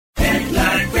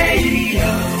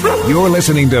You're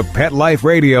listening to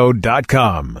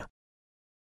PetLifeRadio.com.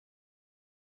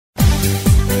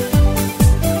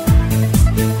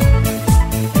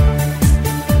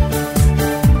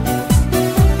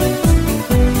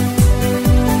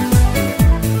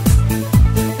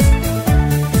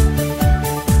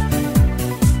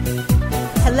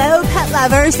 Hello, pet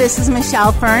lovers. This is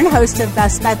Michelle Fern, host of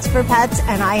Best Bets for Pets,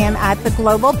 and I am at the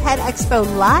Global Pet Expo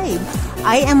Live.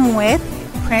 I am with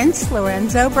Prince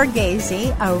Lorenzo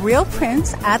Borghese, a real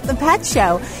prince at the pet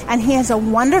show, and he has a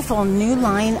wonderful new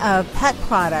line of pet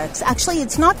products. Actually,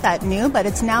 it's not that new, but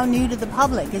it's now new to the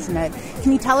public, isn't it?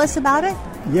 Can you tell us about it?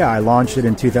 Yeah, I launched it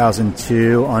in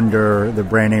 2002 under the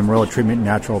brand name Royal Treatment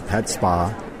Natural Pet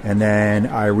Spa, and then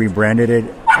I rebranded it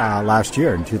last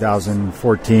year in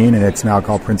 2014, and it's now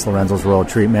called Prince Lorenzo's Royal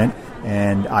Treatment.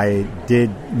 And I did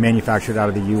manufacture it out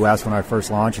of the U.S. when I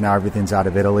first launched, and now everything's out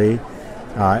of Italy.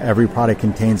 Every product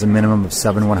contains a minimum of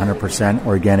 100%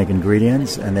 organic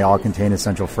ingredients, and they all contain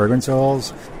essential fragrance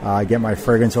oils. I get my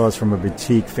fragrance oils from a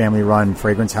boutique family-run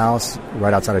fragrance house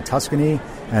right outside of Tuscany,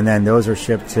 and then those are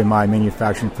shipped to my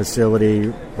manufacturing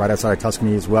facility right outside of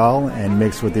Tuscany as well and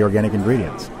mixed with the organic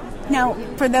ingredients. Now,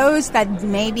 for those that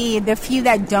maybe, the few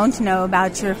that don't know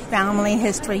about your family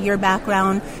history, your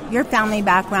background, your family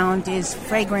background is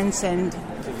fragrance and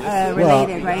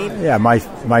related, right? Yeah, my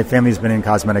family's been in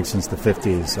cosmetics since the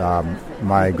 50s.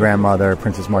 My grandmother,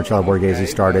 Princess Marcella Borghese,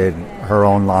 started her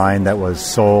own line that was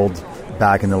sold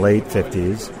back in the late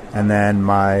 50s. And then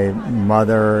my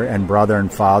mother and brother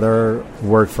and father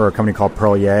worked for a company called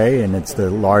Perlier, and it's the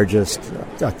largest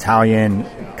Italian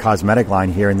cosmetic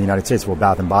line here in the United States, well,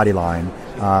 Bath and Body line.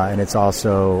 And it's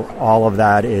also, all of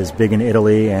that is big in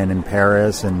Italy and in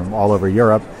Paris and all over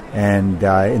Europe. And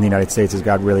in the United States, it's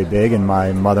got really big. And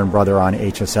my mother and brother are on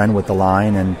HSN with the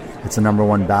line, and it's the number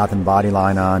one Bath and Body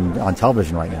line on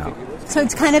television right now. So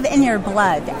it's kind of in your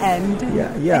blood.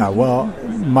 Yeah. Well,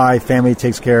 my family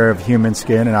takes care of human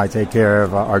skin, and I take care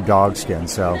of our dog skin.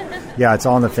 So, yeah, it's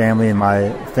all in the family. And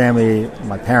my family,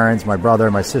 my parents, my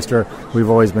brother, my sister, we've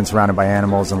always been surrounded by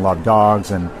animals and love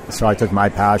dogs. And so I took my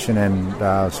passion and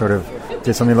sort of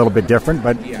did something a little bit different,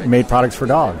 but made products for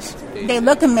dogs. They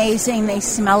look amazing. They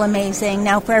smell amazing.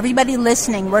 Now, for everybody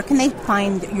listening, where can they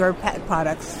find your pet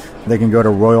products? They can go to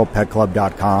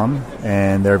royalpetclub.com,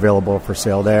 and they're available for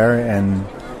sale there, and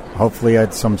hopefully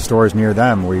at some stores near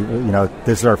them.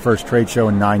 This is our first trade show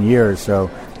in 9 years, so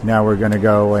now we're going to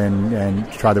go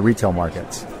and try the retail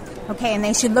markets. Okay, and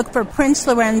they should look for Prince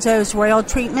Lorenzo's Royal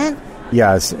Treatment?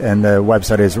 Yes, and the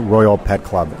website is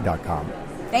royalpetclub.com.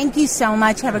 Thank you so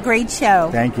much. Have a great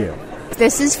show. Thank you.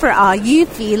 This is for all you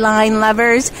feline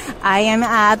lovers. I am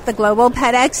at the Global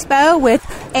Pet Expo with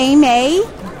Aimee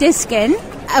Diskin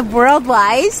of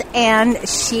Worldwise, and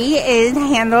she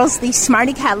handles the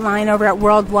Smarty Cat line over at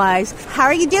Worldwise. How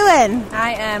are you doing?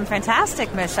 I am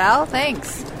fantastic, Michelle.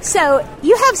 Thanks. So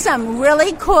you have some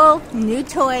really cool new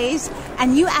toys,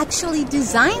 and you actually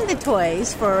designed the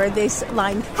toys for this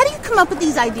line. How do you come up with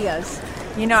these ideas?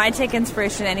 You know, I take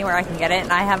inspiration anywhere I can get it,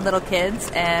 and I have little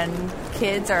kids, and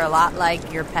kids are a lot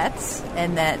like your pets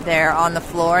in that they're on the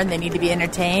floor and they need to be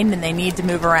entertained and they need to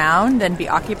move around and be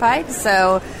occupied.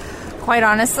 So quite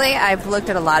honestly, I've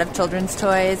looked at a lot of children's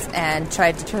toys and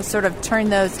tried to sort of turn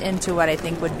those into what I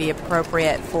think would be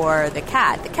appropriate for the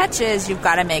cat. The catch is you've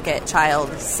got to make it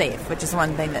child safe, which is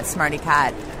one thing that Smarty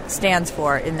Cat stands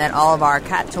for, in that all of our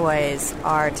cat toys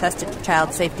are tested to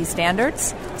child safety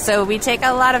standards. So we take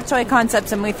a lot of toy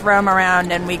concepts and we throw them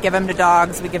around, and we give them to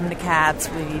dogs, we give them to cats,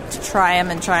 we try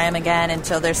them again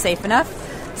until they're safe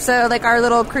enough. So like our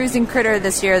little cruising critter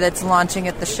this year that's launching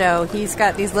at the show, he's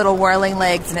got these little whirling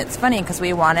legs, and it's funny because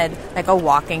we wanted like a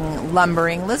walking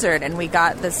lumbering lizard, and we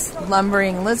got this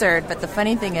lumbering lizard, but the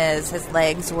funny thing is his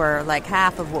legs were like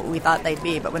half of what we thought they'd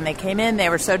be, but when they came in they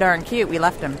were so darn cute we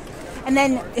left him. And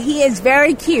then he is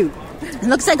very cute. It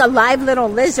looks like a live little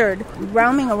lizard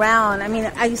roaming around. I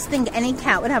mean, I just think any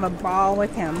cat would have a ball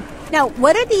with him. Now,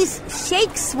 what are these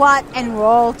shake, swat, and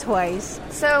roll toys?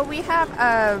 So we have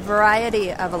a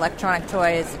variety of electronic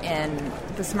toys in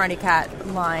the Smarty Cat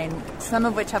line, some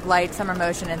of which have light, some are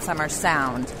motion, and some are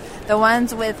sound. The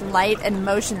ones with light and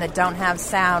motion that don't have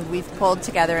sound, we've pulled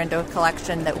together into a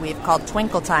collection that we've called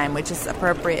Twinkle Time, which is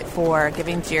appropriate for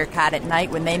giving to your cat at night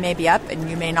when they may be up and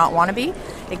you may not want to be.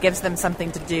 It gives them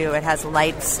something to do. It has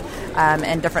lights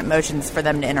and different motions for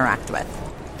them to interact with.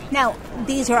 Now,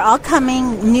 these are all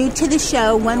coming new to the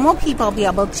show. When will people be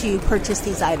able to purchase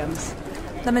these items?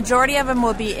 The majority of them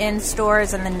will be in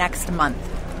stores in the next month.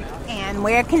 And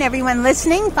where can everyone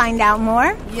listening find out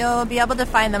more? You'll be able to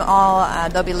find them all.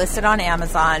 They'll be listed on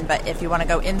Amazon, but if you want to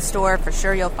go in-store, for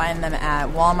sure you'll find them at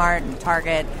Walmart and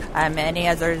Target, any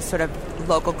other sort of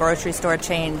local grocery store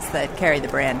chains that carry the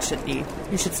brand.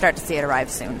 You should start to see it arrive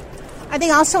soon. Are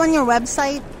they also on your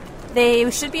website?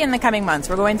 They should be in the coming months.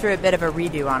 We're going through a bit of a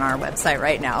redo on our website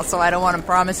right now, so I don't want to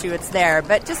promise you it's there,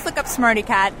 but just look up Smarty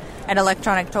Cat and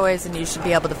electronic toys, and you should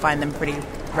be able to find them pretty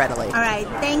readily. All right.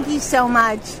 Thank you so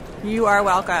much. You are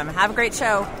welcome. Have a great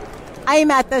show. I am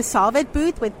at the Solvit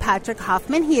booth with Patrick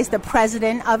Hoffman. He is the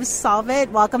president of Solvit.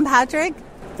 Welcome, Patrick.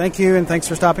 Thank you, and thanks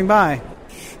for stopping by.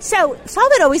 So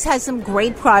Solvit always has some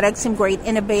great products, some great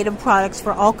innovative products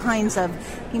for all kinds of,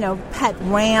 pet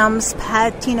rams,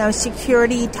 pet,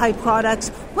 security type products.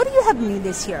 What do you have new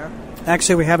this year?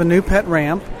 Actually, we have a new pet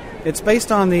ramp. It's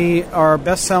based on our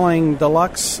best-selling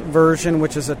deluxe version,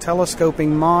 which is a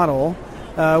telescoping model.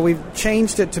 We've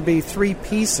changed it to be 3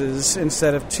 pieces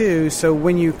instead of 2, so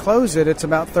when you close it, it's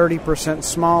about 30%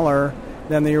 smaller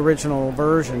than the original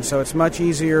version. So it's much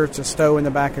easier to stow in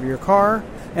the back of your car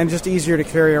and just easier to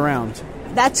carry around.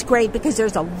 That's great because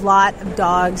there's a lot of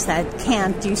dogs that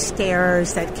can't do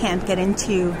stairs, that can't get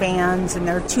into vans, and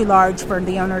they're too large for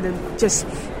the owner to just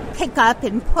pick up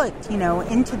and put,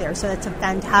 into there. So that's a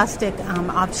fantastic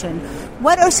option.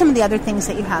 What are some of the other things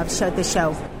that you have showed the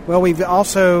show? Well, we've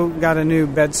also got a new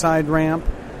bedside ramp.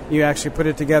 You actually put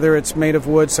it together. It's made of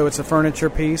wood, so it's a furniture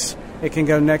piece. It can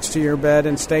go next to your bed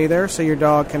and stay there, so your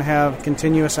dog can have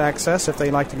continuous access if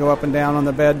they like to go up and down on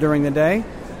the bed during the day.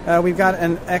 We've got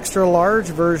an extra large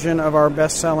version of our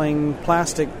best-selling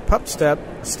plastic pup step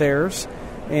stairs,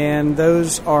 and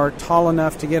those are tall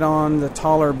enough to get on the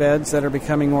taller beds that are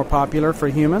becoming more popular for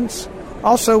humans.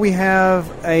 Also, we have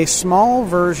a small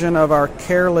version of our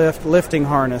CareLift lifting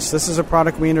harness. This is a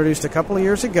product we introduced a couple of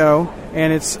years ago,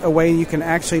 and it's a way you can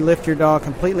actually lift your dog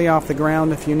completely off the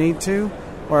ground if you need to,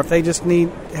 or if they just need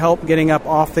help getting up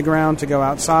off the ground to go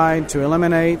outside to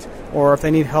eliminate, or if they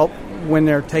need help when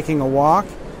they're taking a walk.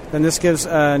 Then this gives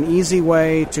an easy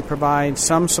way to provide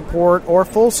some support or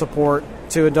full support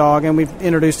to a dog, and we've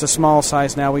introduced a small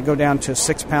size now. We go down to a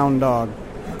 6-pound dog.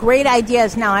 Great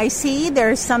ideas. Now I see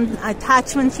there's some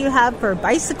attachments you have for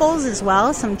bicycles as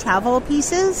well, some travel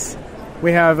pieces.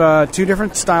 We have 2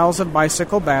 different styles of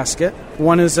bicycle basket.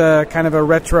 One is a kind of a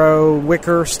retro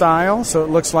wicker style, so it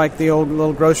looks like the old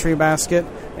little grocery basket,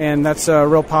 and that's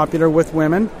real popular with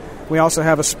women. We also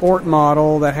have a sport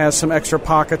model that has some extra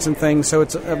pockets and things, so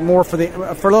it's more for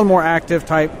a little more active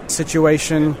type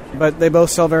situation, but they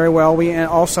both sell very well. We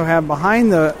also have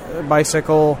behind the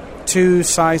bicycle 2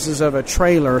 sizes of a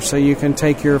trailer, so you can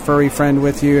take your furry friend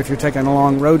with you if you're taking a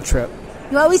long road trip.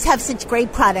 You always have such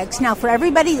great products. Now, for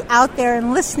everybody out there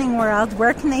in listening world,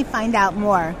 where can they find out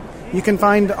more? You can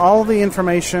find all the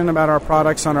information about our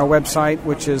products on our website,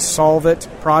 which is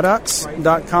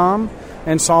solvitproducts.com,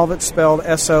 and Solvit spelled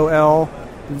S-O-L-V-I-T.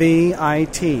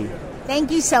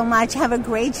 Thank you so much. Have a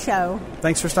great show.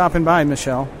 Thanks for stopping by,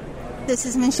 Michelle. This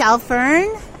is Michelle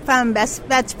Fern from Best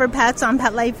Bets for Pets on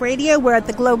Pet Life Radio. We're at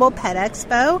the Global Pet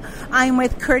Expo. I'm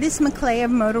with Curtis McClay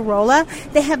of Motorola.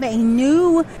 They have a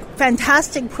new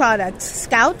fantastic product,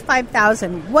 Scout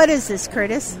 5000. What is this,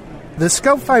 Curtis? The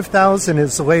Scout 5000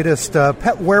 is the latest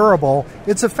pet wearable.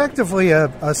 It's effectively a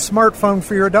smartphone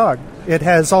for your dog. It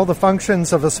has all the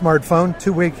functions of a smartphone,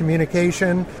 2-way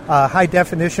communication,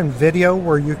 high-definition video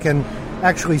where you can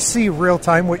actually see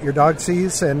real-time what your dog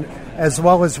sees, and as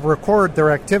well as record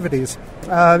their activities.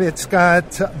 It's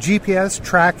got GPS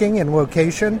tracking and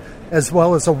location, as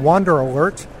well as a wander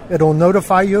alert. It'll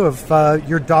notify you of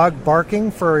your dog barking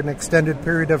for an extended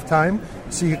period of time,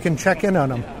 so you can check in on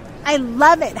them. I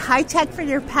love it. High tech for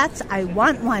your pets. I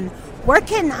want one. Where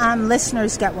can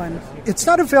listeners get one? It's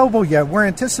not available yet. We're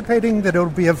anticipating that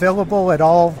it'll be available at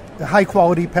all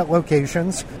high-quality pet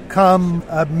locations come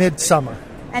midsummer.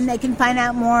 And they can find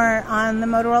out more on the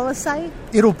Motorola site?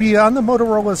 It'll be on the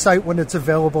Motorola site when it's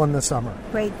available in the summer.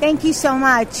 Great. Thank you so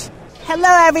much. Hello,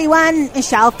 everyone.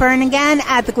 Michelle Fern again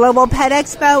at the Global Pet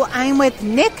Expo. I'm with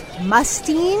Nick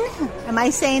Mustine. Am I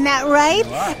saying that right?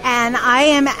 And I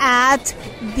am at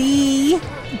the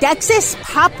Dexys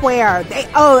Popware.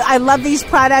 I love these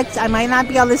products. I might not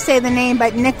be able to say the name,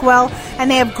 but Nick will.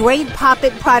 And they have great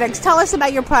Pop-It products. Tell us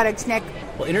about your products, Nick.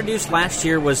 Well, introduced last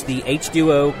year was the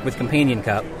H2O with Companion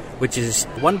Cup, which is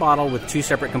one bottle with 2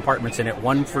 separate compartments in it,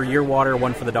 one for your water,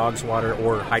 one for the dog's water,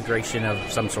 or hydration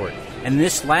of some sort. And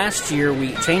this last year,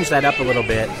 we changed that up a little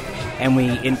bit, and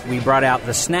we brought out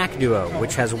the Snack Duo,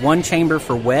 which has one chamber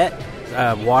for wet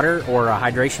water or a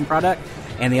hydration product,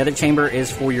 and the other chamber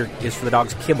is for the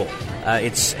dog's kibble.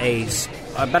 It's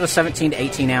about a 17 to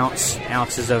 18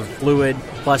 ounces of fluid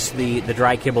plus the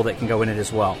dry kibble that can go in it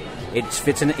as well. It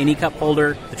fits in any cup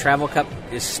holder. The travel cup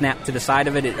is snapped to the side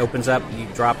of it. It opens up. You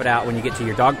drop it out when you get to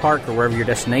your dog park or wherever your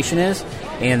destination is,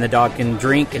 and the dog can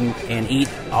drink and eat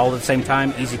all at the same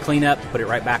time. Easy cleanup. Put it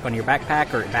right back on your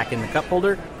backpack or back in the cup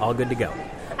holder. All good to go.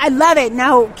 I love it.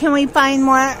 Now, can we find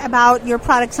more about your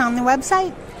products on the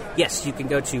website? Yes, you can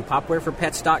go to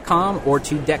popwareforpets.com or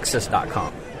to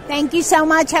Dexus.com. Thank you so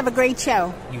much. Have a great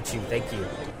show. You too. Thank you.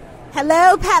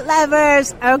 Hello, pet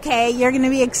lovers. Okay, you're going to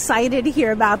be excited to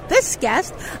hear about this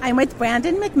guest. I'm with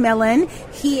Brandon McMillan.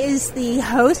 He is the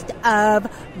host of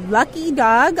Lucky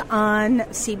Dog on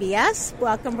CBS.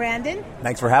 Welcome, Brandon.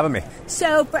 Thanks for having me.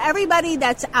 So for everybody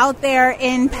that's out there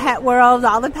in pet world,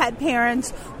 all the pet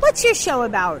parents, what's your show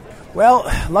about? Well,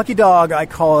 Lucky Dog, I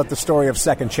call it the story of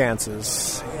second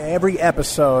chances. Every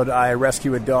episode, I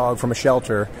rescue a dog from a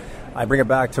shelter. I bring it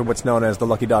back to what's known as the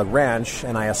Lucky Dog Ranch,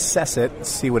 and I assess it,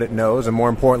 see what it knows, and more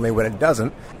importantly, what it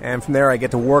doesn't. And from there, I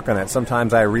get to work on it.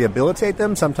 Sometimes I rehabilitate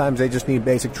them. Sometimes they just need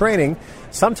basic training.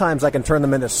 Sometimes I can turn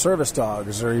them into service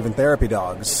dogs or even therapy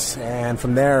dogs. And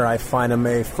from there, I find them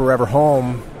a forever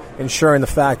home, ensuring the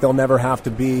fact they'll never have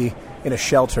to be in a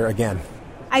shelter again.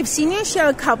 I've seen your show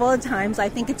a couple of times. I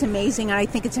think it's amazing, and I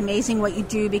think it's amazing what you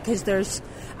do because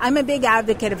I'm a big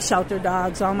advocate of shelter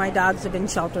dogs. All my dogs have been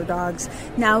shelter dogs.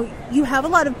 Now, you have a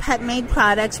lot of PetMade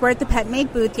products. We're at the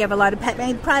PetMade booth. You have a lot of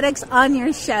PetMade products on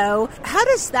your show. How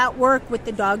does that work with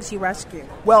the dogs you rescue?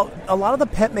 Well, a lot of the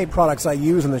PetMade products I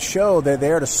use in the show, they're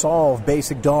there to solve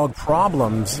basic dog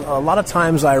problems. A lot of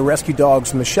times I rescue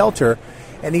dogs from the shelter,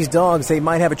 and these dogs, they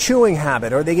might have a chewing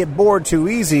habit or they get bored too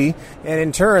easy, and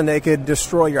in turn they could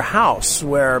destroy your house,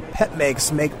 where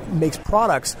PetMakes makes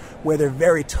products where they're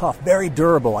very tough, very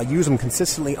durable. I use them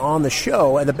consistently on the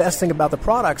show, and the best thing about the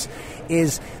products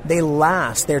is they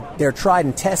last. They're tried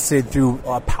and tested through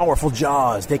powerful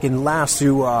jaws. They can last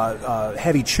through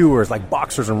heavy chewers like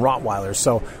boxers and Rottweilers.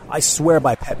 So I swear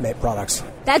by PetMate products.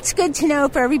 That's good to know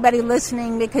for everybody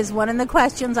listening, because one of the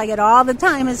questions I get all the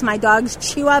time is my dogs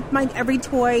chew up my every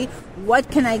toy. What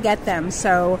can I get them?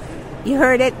 So you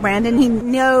heard it, Brandon. He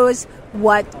knows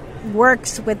what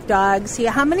works with dogs.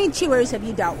 How many chewers have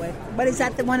you dealt with? What is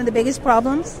that one of the biggest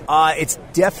problems? It's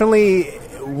definitely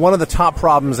one of the top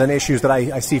problems and issues that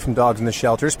I see from dogs in the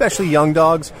shelter, especially young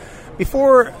dogs.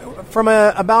 From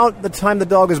about the time the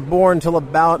dog is born till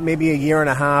about maybe a year and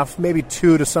a half, maybe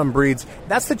 2 to some breeds,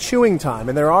 that's the chewing time.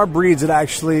 And there are breeds that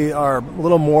actually are a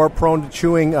little more prone to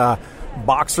chewing.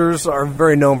 Boxers are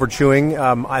very known for chewing.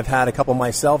 I've had a couple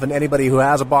myself, and anybody who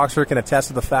has a boxer can attest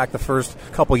to the fact the first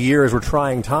couple years were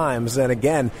trying times. And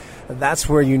again, that's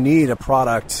where you need a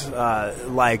product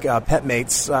like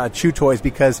PetMate's chew toys,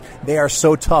 because they are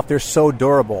so tough, they're so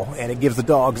durable, and it gives the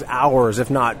dogs hours, if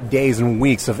not days and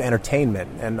weeks of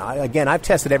entertainment. And I've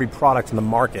tested every product in the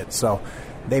market, so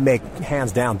they make,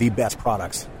 hands down, the best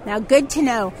products. Now, good to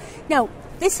know. Now,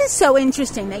 this is so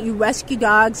interesting that you rescue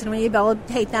dogs and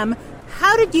rehabilitate them.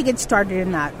 How did you get started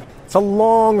in that? It's a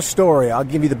long story. I'll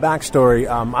give you the backstory.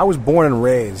 I was born and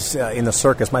raised in the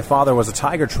circus. My father was a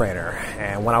tiger trainer,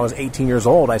 and when I was 18 years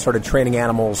old, I started training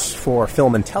animals for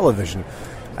film and television.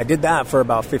 I did that for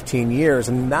about 15 years,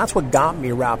 and that's what got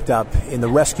me wrapped up in the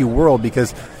rescue world,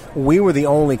 because we were the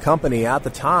only company at the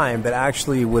time that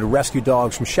actually would rescue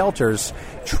dogs from shelters,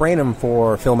 train them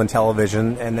for film and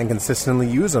television, and then consistently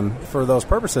use them for those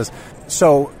purposes.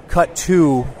 So, cut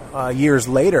 2 years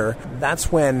later,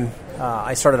 that's when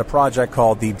I started a project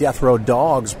called the Death Row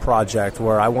Dogs Project,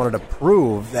 where I wanted to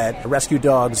prove that rescue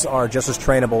dogs are just as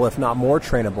trainable, if not more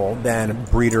trainable, than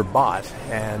breeder bought.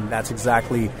 And that's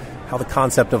exactly how the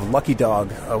concept of Lucky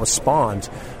Dog was spawned.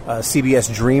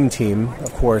 CBS Dream Team,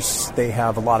 of course, they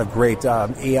have a lot of great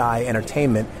AI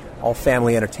entertainment, all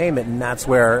family entertainment, and that's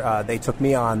where they took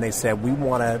me on. They said, we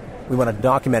want to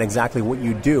document exactly what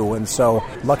you do. And so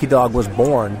Lucky Dog was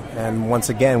born, and once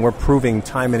again, we're proving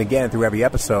time and again through every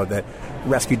episode that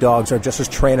rescue dogs are just as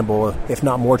trainable, if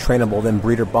not more trainable, than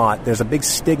breeder bought. There's a big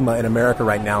stigma in America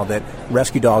right now that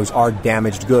rescue dogs are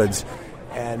damaged goods.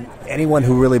 And anyone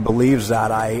who really believes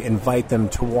that, I invite them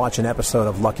to watch an episode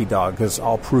of Lucky Dog, because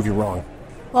I'll prove you wrong.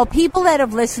 Well, people that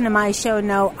have listened to my show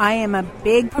know I am a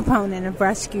big proponent of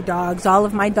rescue dogs. All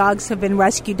of my dogs have been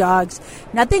rescue dogs.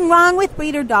 Nothing wrong with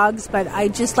breeder dogs, but I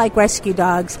just like rescue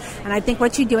dogs. And I think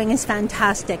what you're doing is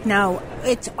fantastic. Now,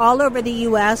 it's all over the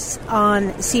U.S.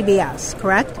 on CBS,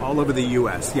 correct? All over the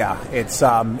U.S., yeah.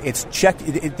 It's checked.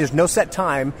 There's no set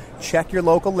time. Check your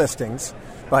local listings.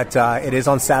 But it is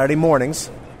on Saturday mornings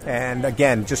And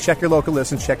again, just check your local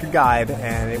list and check your guide,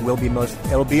 and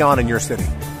it'll be on in your city.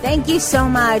 Thank you so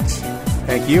much.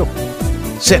 Thank you.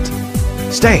 Sit.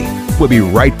 Stay. We'll be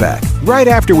right back, right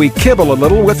after we kibble a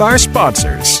little with our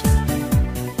sponsors.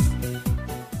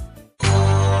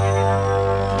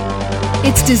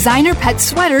 It's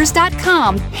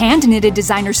DesignerPetSweaters.com. Hand-knitted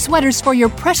designer sweaters for your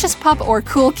precious pup or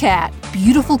cool cat.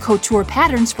 Beautiful couture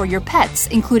patterns for your pets,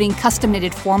 including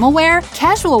custom-knitted formal wear,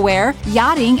 casual wear,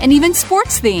 yachting, and even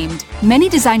sports-themed. Many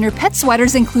designer pet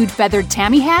sweaters include feathered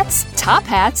tammy hats, top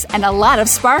hats, and a lot of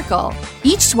sparkle.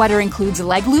 Each sweater includes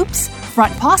leg loops,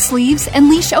 front paw sleeves, and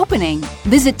leash opening.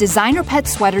 Visit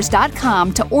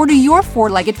DesignerPetSweaters.com to order your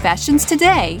four-legged fashions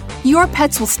today. Your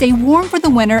pets will stay warm for the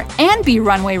winter and be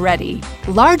runway ready.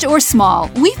 Large or small,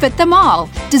 we fit them all.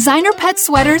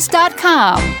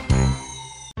 DesignerPetSweaters.com.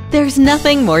 There's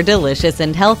nothing more delicious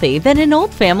and healthy than an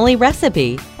old family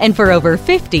recipe. And for over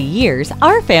 50 years,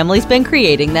 our family's been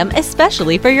creating them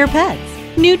especially for your pets.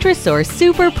 Nutrisource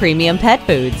Super Premium Pet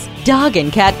Foods. Dog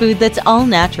and cat food that's all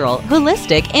natural,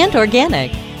 holistic, and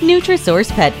organic.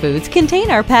 Nutrisource Pet Foods contain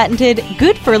our patented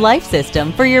Good for Life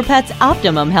system for your pet's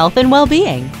optimum health and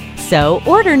well-being. So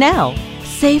order now.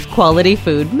 Safe quality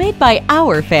food made by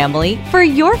our family for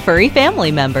your furry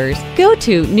family members. Go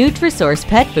to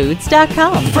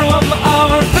NutrisourcePetFoods.com. From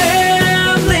our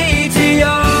family to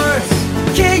yours,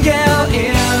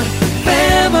 KLN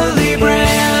Family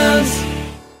Brands.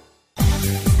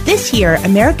 This year,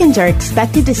 Americans are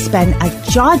expected to spend a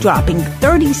jaw-dropping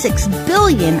 $36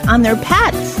 billion on their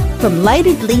pets. From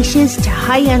lighted leashes to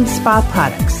high-end spa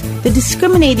products, the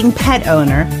discriminating pet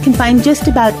owner can find just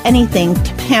about anything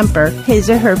to pamper his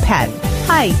or her pet.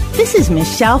 Hi, this is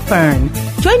Michelle Fern.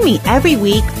 Join me every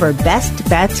week for Best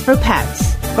Bets for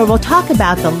Pets, where we'll talk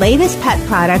about the latest pet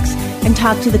products and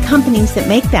talk to the companies that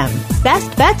make them.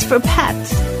 Best Bets for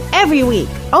Pets, every week,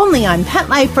 only on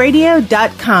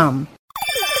PetLifeRadio.com.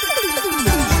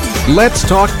 Let's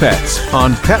Talk Pets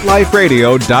on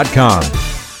PetLifeRadio.com.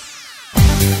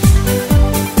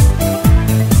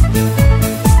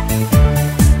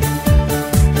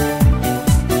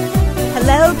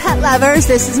 Hello, pet lovers.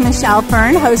 This is Michelle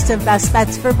Fern, host of Best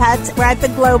Bets for Pets. We're at the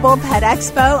Global Pet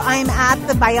Expo. I'm at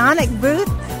the Bionic booth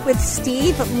with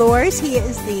Steve Loers. He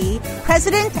is the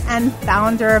president and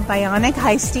founder of Bionic.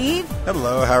 Hi, Steve.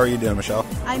 Hello. How are you doing, Michelle?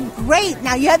 I'm great.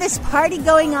 Now, you have this party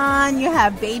going on. You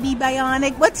have Baby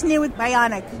Bionic. What's new with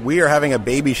Bionic? We are having a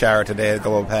baby shower today at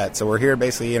Global Pet. So we're here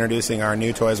basically introducing our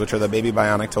new toys, which are the Baby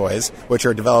Bionic toys, which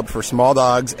are developed for small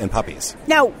dogs and puppies.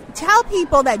 Now, tell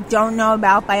people that don't know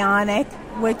about Bionic,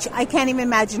 which I can't even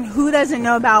imagine who doesn't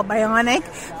know about Bionic,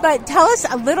 but tell us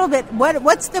a little bit,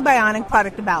 what's the Bionic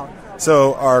product about?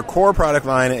 So our core product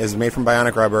line is made from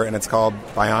bionic rubber, and it's called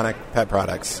Bionic Pet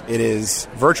Products. It is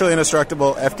virtually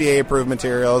indestructible, FDA-approved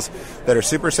materials that are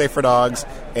super safe for dogs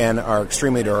and are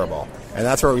extremely durable. And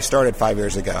that's where we started 5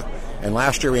 years ago. And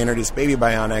last year we introduced Baby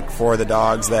Bionic for the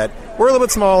dogs that were a little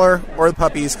bit smaller, or the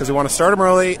puppies, because we want to start them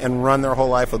early and run their whole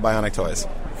life with Bionic toys.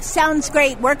 Sounds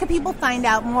great. Where can people find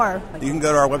out more? You can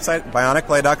go to our website,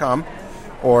 bionicplay.com,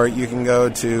 or you can go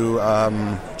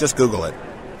to, just Google it.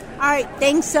 All right,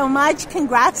 thanks so much.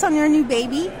 Congrats on your new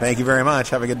baby. Thank you very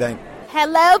much. Have a good day.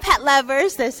 Hello, pet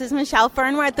lovers. This is Michelle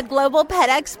Fern. We're at the Global Pet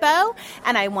Expo,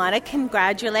 and I want to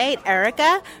congratulate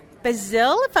Erica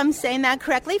Bazil, if I'm saying that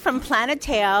correctly, from Planet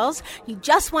Tales. You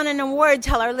just won an award.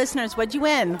 Tell our listeners, what'd you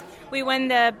win? We won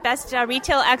the Best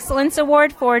Retail Excellence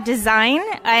Award for Design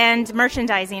and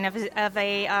Merchandising of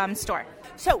a store.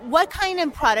 So what kind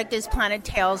of product does Planet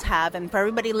Tales have? And for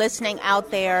everybody listening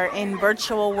out there in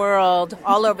virtual world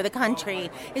all over the country,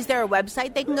 is there a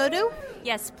website they can go to?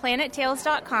 Yes,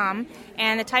 planettails.com.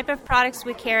 And the type of products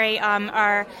we carry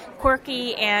are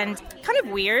quirky and kind of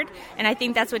weird. And I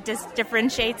think that's what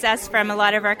differentiates us from a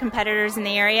lot of our competitors in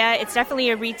the area. It's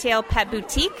definitely a retail pet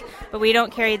boutique, but we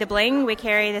don't carry the bling. We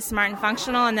carry the smart and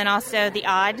functional, and then also the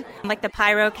odd, like the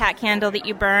pyro cat candle that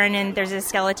you burn and there's a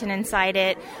skeleton inside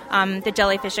it. The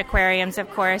jellyfish aquariums, of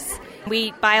course.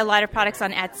 We buy a lot of products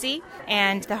on Etsy,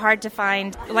 and the hard to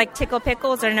find, like Tickle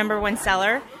Pickles, our number one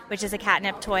seller, which is a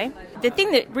catnip toy. The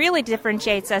thing that really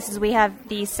differentiates us is we have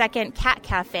the second cat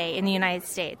cafe in the United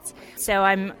States. So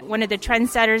I'm one of the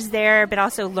trendsetters there, but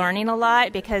also learning a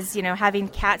lot because, you know, having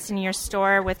cats in your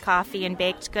store with coffee and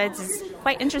baked goods is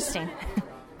quite interesting.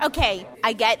 Okay,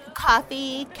 I get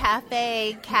coffee,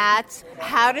 cafe, cats.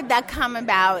 How did that come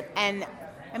about? And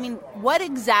I mean, what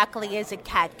exactly is a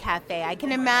cat cafe? I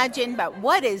can imagine, but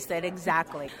what is that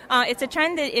exactly? It's a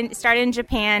trend that started in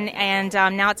Japan, and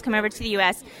now it's come over to the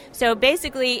U.S. So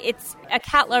basically, it's a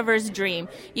cat lover's dream.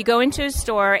 You go into a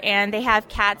store, and they have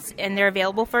cats, and they're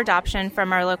available for adoption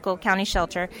from our local county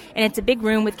shelter. And it's a big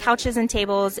room with couches and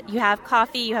tables. You have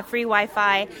coffee, you have free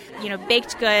Wi-Fi,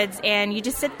 baked goods, and you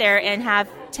just sit there and have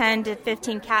 10 to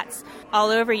 15 cats all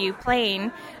over you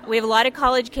playing. We have a lot of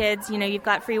college kids. You've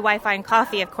got free Wi-Fi and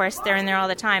coffee, of course. They're in there all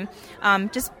the time,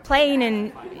 just playing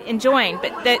and enjoying.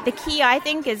 But the key, I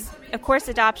think, is, of course,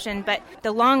 adoption, but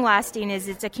the long-lasting is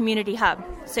it's a community hub.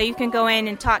 So you can go in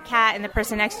and talk cat, and the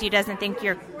person next to you doesn't think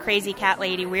you're crazy cat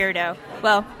lady weirdo.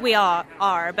 Well, we all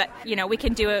are, but, we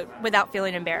can do it without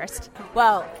feeling embarrassed.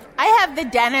 Well, I have the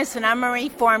Dennis, and I'm a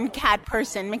reformed cat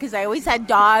person because I always had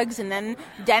dogs, and then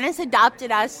Dennis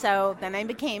adopted us, so then I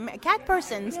became a cat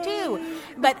person too.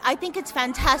 But I think it's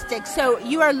fantastic. So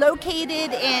you are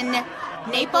located in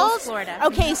Naples, Florida.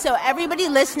 Okay, so everybody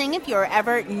listening, if you're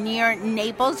ever near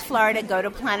Naples, Florida, go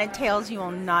to Planet Tales. You will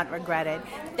not regret it.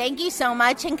 Thank you so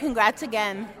much, and congrats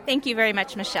again. Thank you very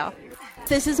much, Michelle.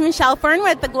 This is Michelle Fern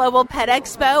with the Global Pet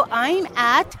Expo. I'm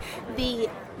at the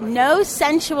No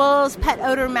Sensuals Pet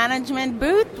Odor Management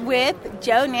booth with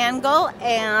Joe Nangle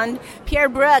and Pierre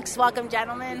Brooks. Welcome,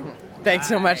 gentlemen. Thanks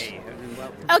so much.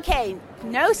 Okay,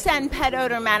 No Scent Pet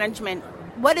Odor Management.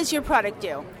 What does your product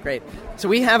do? Great. So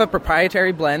we have a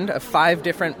proprietary blend of 5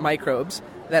 different microbes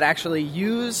that actually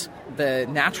use the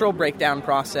natural breakdown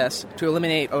process to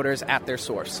eliminate odors at their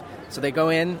source. So they go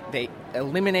in, they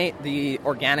eliminate the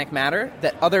organic matter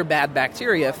that other bad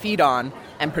bacteria feed on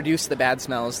and produce the bad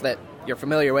smells that you're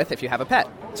familiar with if you have a pet.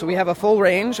 So we have a full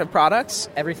range of products,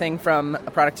 everything from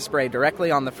a product to spray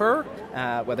directly on the fur,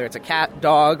 whether it's a cat,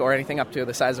 dog, or anything up to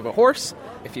the size of a horse.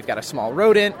 If you've got a small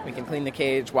rodent, we can clean the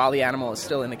cage while the animal is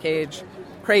still in the cage.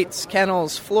 Crates,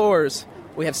 kennels, floors.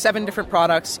 We have 7 different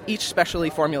products, each specially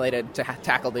formulated to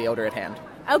tackle the odor at hand.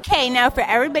 Okay, now for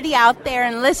everybody out there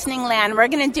in listening land, we're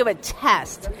going to do a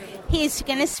test. He's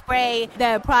going to spray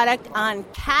the product on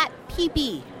cat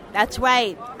pee-pee. That's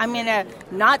right. I'm going to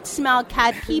not smell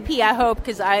cat pee-pee, I hope,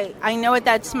 because I know what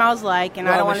that smells like, and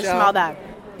I don't want to smell that.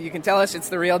 You can tell us it's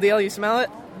the real deal. You smell it?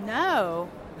 No.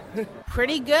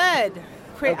 Pretty good.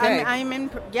 Okay. I'm in.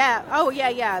 Yeah. Oh,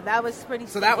 yeah. That was pretty.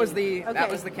 So that was sticky.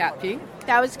 that was the cat pee.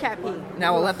 That was cat pee.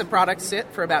 Now we'll let the product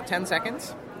sit for about 10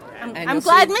 seconds. I'm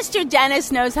glad Mr.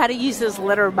 Dennis knows how to use his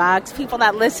litter box. People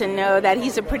that listen know that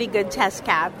he's a pretty good test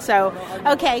cat. So,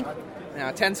 okay.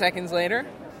 Now 10 seconds later.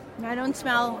 I don't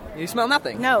smell. You smell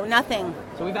nothing? No, nothing.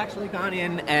 So we've actually gone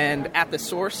in and at the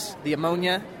source, the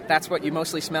ammonia, that's what you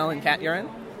mostly smell in cat urine.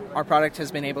 Our product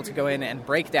has been able to go in and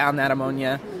break down that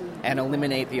ammonia and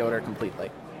eliminate the odor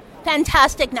completely.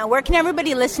 Fantastic. Now, where can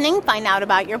everybody listening find out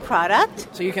about your product?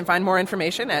 So you can find more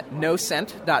information at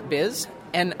noscent.biz,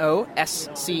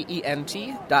 noscent.biz.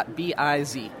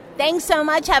 Thanks so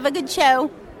much. Have a good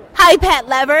show. Hi, pet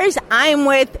lovers. I'm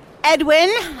with Edwin.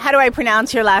 How do I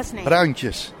pronounce your last name?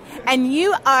 Bruintjes. And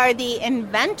you are the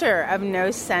inventor of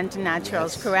No Scent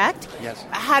Naturals, yes. Correct? Yes.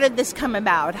 How did this come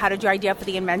about? How did your idea for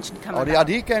the invention come about? The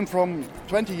idea came from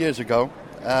 20 years ago.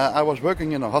 I was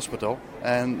working in a hospital,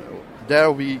 and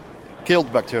there we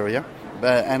killed bacteria.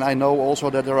 And I know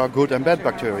also that there are good and bad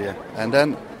bacteria. And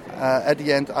then at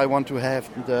the end, I want to have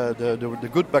the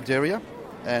good bacteria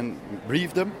and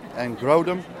breathe them and grow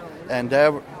them. And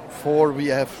therefore, we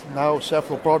have now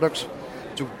several products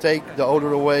to take the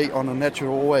odor away on a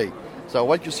natural way. So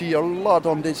what you see a lot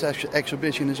on this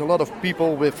exhibition is a lot of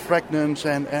people with fragrance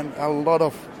and a lot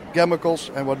of chemicals.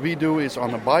 And what we do is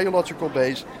on a biological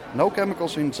base, no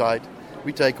chemicals inside,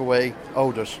 we take away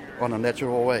odors on a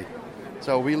natural way.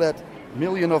 So we let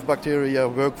millions of bacteria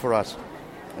work for us.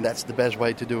 And that's the best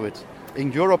way to do it.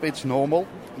 In Europe it's normal.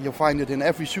 You'll find it in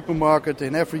every supermarket,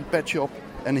 in every pet shop.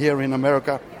 And here in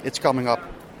America it's coming up.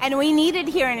 And we need it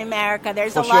here in America.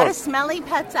 There's a lot of smelly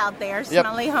pets out there,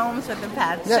 smelly homes with the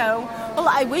pets. Yep. So, well,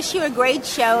 I wish you a great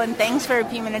show, and thanks for a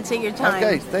few minutes of your time.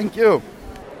 Okay, thank you.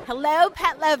 Hello,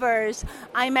 pet lovers.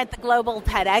 I'm at the Global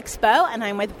Pet Expo, and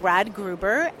I'm with Brad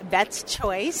Gruber, Vet's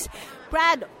Choice.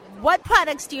 Brad, what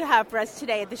products do you have for us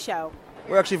today at the show?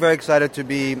 We're actually very excited to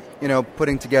be,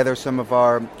 putting together some of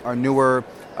our newer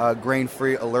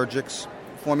grain-free allergics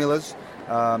formulas,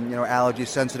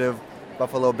 allergy-sensitive,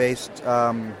 buffalo-based,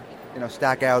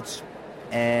 stackouts,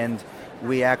 and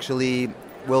we actually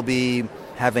will be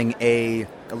having a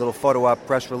little photo op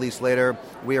press release later.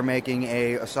 We are making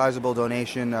a sizable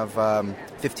donation of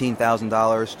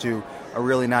 $15,000 to a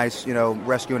really nice,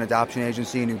 rescue and adoption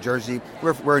agency in New Jersey.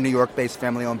 We're a New York-based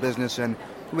family-owned business, and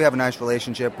we have a nice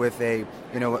relationship with a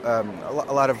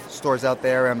lot of stores out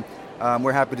there, and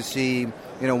we're happy to see,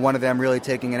 one of them really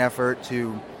taking an effort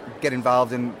to get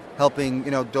involved in helping,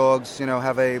 dogs,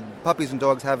 puppies and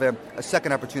dogs have a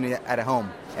second opportunity at a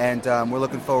home. And we're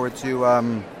looking forward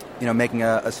to, making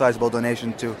a sizable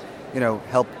donation to,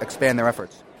 help expand their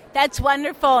efforts. That's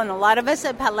wonderful, and a lot of us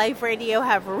at Pet Life Radio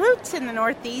have roots in the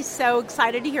Northeast, so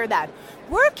excited to hear that.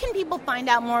 Where can people find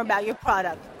out more about your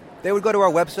product? They would go to our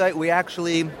website. We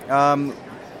actually,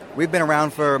 we've been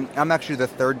around I'm actually the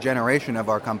third generation of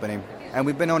our company, and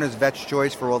we've been known as Vet's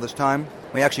Choice for all this time.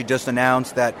 We actually just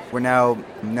announced that we're now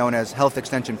known as Health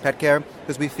Extension Pet Care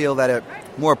because we feel that it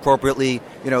more appropriately,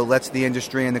 lets the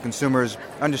industry and the consumers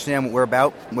understand what we're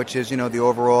about, which is, the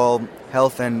overall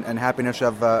health and happiness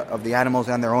of the animals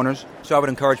and their owners. So I would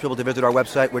encourage people to visit our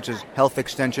website, which is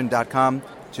healthextension.com,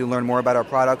 to learn more about our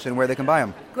products and where they can buy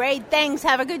them. Great, thanks.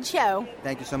 Have a good show.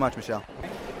 Thank you so much, Michelle.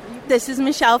 This is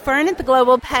Michelle Fern at the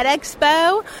Global Pet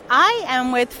Expo. I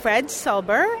am with Fred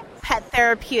Silber, Pet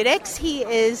Therapeutics. He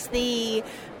is the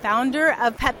founder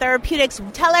of Pet Therapeutics.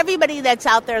 Tell everybody that's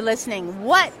out there listening,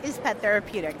 what is Pet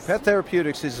Therapeutics? Pet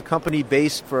Therapeutics is a company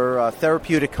based for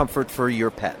therapeutic comfort for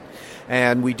your pet.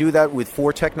 And we do that with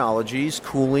 4 technologies: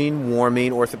 cooling,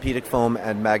 warming, orthopedic foam,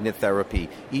 and magnet therapy.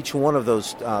 Each one of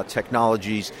those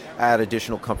technologies add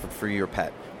additional comfort for your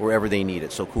pet wherever they need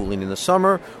it. So cooling in the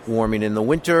summer, warming in the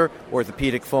winter,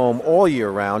 orthopedic foam all year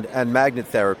round, and magnet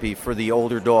therapy for the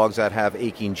older dogs that have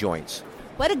aching joints.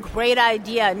 What a great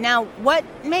idea. Now, what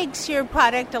makes your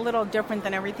product a little different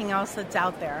than everything else that's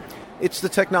out there? It's the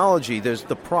technology.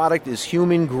 The product is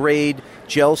human-grade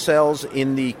gel cells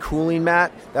in the cooling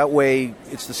mat. That way,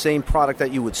 it's the same product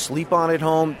that you would sleep on at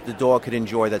home. The dog could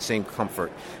enjoy that same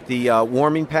comfort. The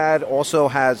warming pad also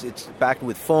it's backed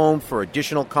with foam for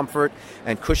additional comfort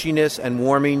and cushiness and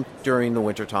warming during the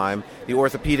wintertime. The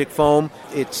orthopedic foam,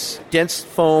 it's dense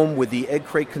foam with the egg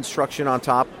crate construction on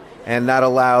top, and that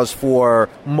allows for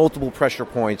multiple pressure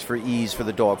points for ease for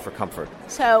the dog for comfort.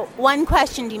 So, one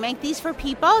question, do you make these for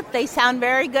people? They sound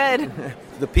very good.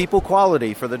 The people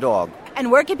quality for the dog. And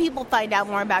where can people find out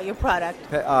more about your product?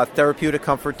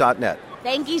 Therapeuticomfort.net.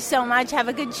 Thank you so much. Have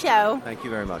a good show. Thank you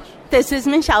very much. This is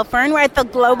Michelle Fern. We're at the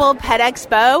Global Pet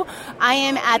Expo. I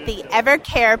am at the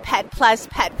Evercare Pet Plus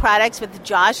Pet Products with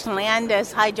Josh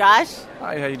Landis. Hi, Josh.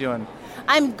 Hi, how you doing?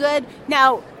 I'm good.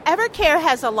 Now, Evercare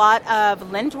has a lot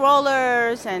of lint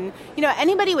rollers, and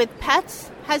anybody with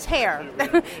pets has hair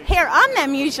on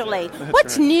them usually.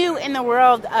 What's new in the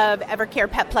world of Evercare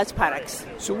Pet Plus products?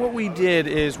 So what we did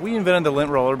is we invented the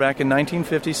lint roller back in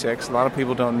 1956. A lot of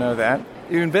people don't know that.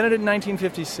 We invented it in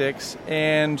 1956,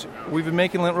 and we've been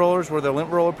making lint rollers. We're the lint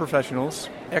roller professionals,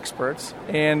 experts.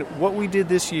 And what we did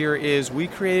this year is we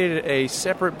created a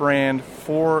separate brand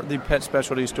for the pet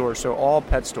specialty stores, so all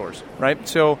pet stores, right?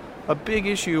 So a big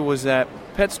issue was that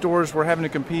pet stores were having to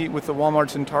compete with the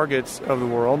Walmarts and Targets of the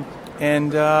world,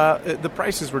 and the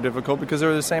prices were difficult because they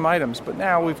were the same items. But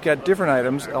now we've got different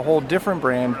items, a whole different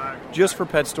brand just for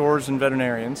pet stores and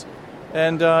veterinarians,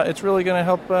 and it's really going to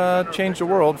help change the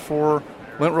world for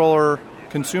lint roller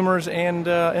consumers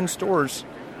and stores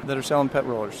that are selling pet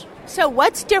rollers. So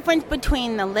what's different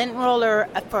between the lint roller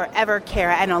for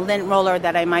Evercare and a lint roller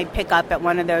that I might pick up at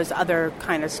one of those other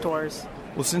kind of stores?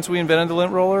 Well, since we invented the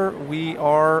lint roller, we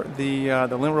are the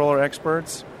lint roller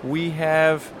experts. We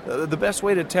have the best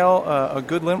way to tell a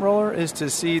good lint roller is to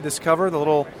see this cover, the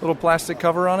little plastic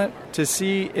cover on it, to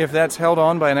see if that's held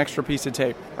on by an extra piece of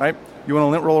tape, right? You want a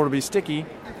lint roller to be sticky,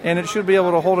 and it should be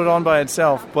able to hold it on by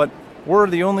itself, but we're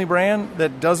the only brand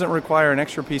that doesn't require an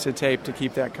extra piece of tape to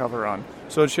keep that cover on.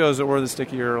 So it shows that we're the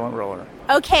stickier lint roller.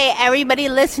 Okay, everybody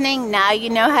listening, now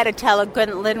you know how to tell a good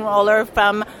lint roller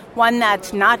from one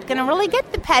that's not going to really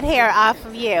get the pet hair off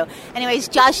of you. Anyways,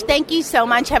 Josh, thank you so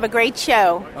much. Have a great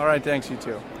show. All right, thanks, you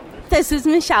too. This is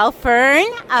Michelle Fern,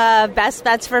 Best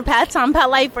Bets for Pets on Pet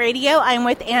Life Radio. I'm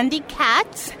with Andy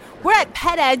Katz. We're at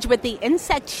Pet Edge with the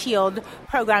Insect Shield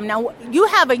program. Now, you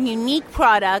have a unique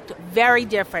product, very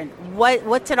different.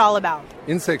 What's it all about?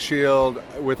 Insect Shield,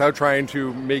 without trying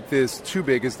to make this too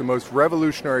big, is the most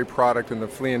revolutionary product in the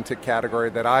flea and tick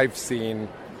category that I've seen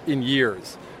in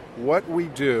years. What we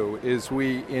do is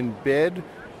we embed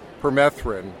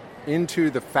permethrin into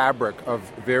the fabric of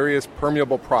various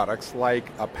permeable products like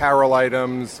apparel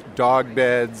items, dog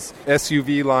beds,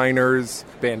 SUV liners,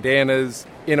 bandanas,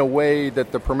 in a way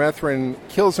that the permethrin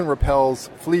kills and repels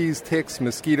fleas, ticks,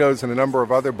 mosquitoes, and a number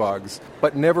of other bugs,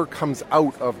 but never comes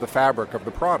out of the fabric of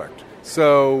the product.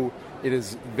 So it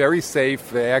is very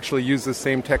safe. They actually use the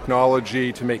same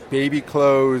technology to make baby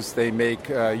clothes. They make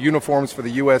uniforms for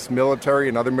the U.S. military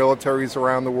and other militaries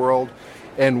around the world.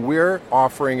 And we're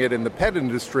offering it in the pet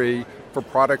industry for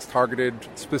products targeted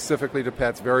specifically to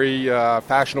pets, very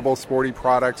fashionable, sporty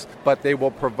products, but they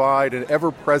will provide an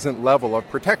ever-present level of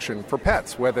protection for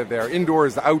pets, whether they're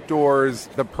indoors, outdoors.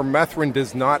 The permethrin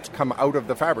does not come out of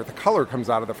the fabric. The color comes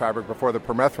out of the fabric before the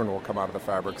permethrin will come out of the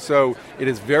fabric. So it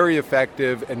is very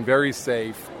effective and very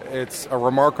safe. It's a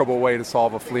remarkable way to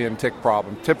solve a flea and tick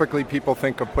problem. Typically, people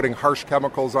think of putting harsh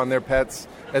chemicals on their pets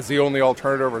as the only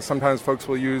alternative, or sometimes folks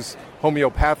will use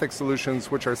homeopathic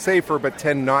solutions, which are safer but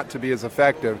tend not to be as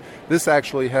effective. This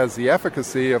actually has the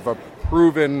efficacy of a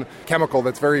proven chemical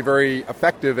that's very, very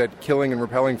effective at killing and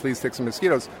repelling fleas, ticks, and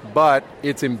mosquitoes, but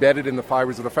it's embedded in the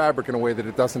fibers of the fabric in a way that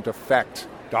it doesn't affect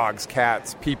dogs,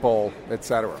 cats, people,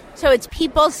 etc. So it's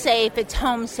people safe, it's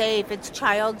home safe, it's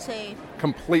child safe.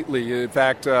 Completely. In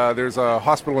fact, there's a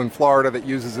hospital in Florida that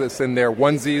uses this in their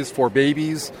onesies for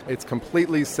babies. It's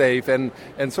completely safe. And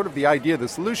sort of the idea, the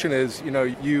solution is,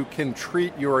 you can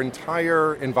treat your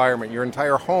entire environment, your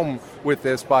entire home with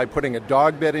this by putting a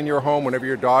dog bed in your home. Whenever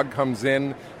your dog comes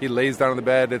in, he lays down on the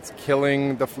bed. It's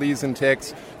killing the fleas and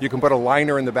ticks. You can put a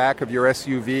liner in the back of your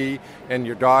SUV, and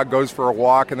your dog goes for a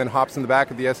walk and then hops in the back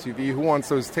of the SUV. Who wants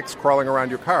those ticks crawling around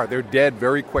your car? They're dead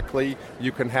very quickly.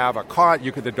 You can have a cot.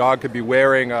 The dog could be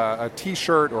wearing a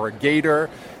T-shirt or a gaiter,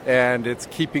 and it's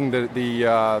keeping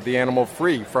the animal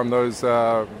free from those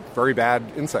very bad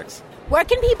insects. Where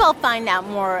can people find out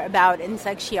more about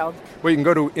Insect Shield? Well, you can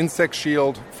go to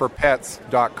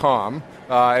insectshieldforpets.com,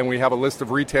 and we have a list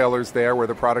of retailers there where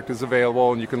the product is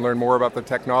available, and you can learn more about the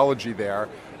technology there.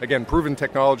 Again, proven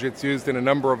technology. It's used in a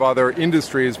number of other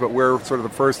industries, but we're sort of the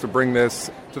first to bring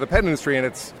this to the pet industry, and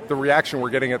it's the reaction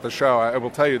we're getting at the show. I will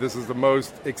tell you, this is the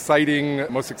most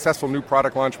exciting, most successful new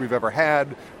product launch we've ever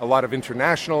had. A lot of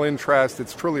international interest.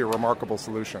 It's truly a remarkable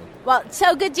solution. Well, it's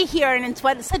so good to hear, and it's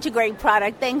such a great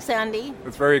product. Thanks, Andy.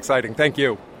 It's very exciting. Thank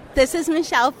you. This is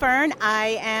Michelle Fern.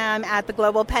 I am at the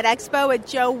Global Pet Expo with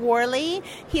Joe Worley.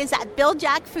 He is at Bill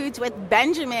Jack Foods with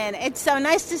Benjamin. It's so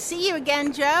nice to see you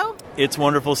again, Joe. It's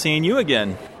wonderful seeing you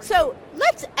again. So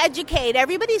let's educate.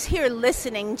 Everybody's here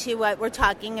listening to what we're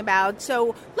talking about.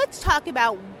 So let's talk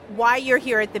about why you're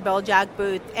here at the Bill Jack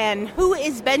booth and who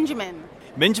is Benjamin.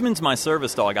 Benjamin's my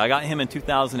service dog. I got him in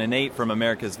 2008 from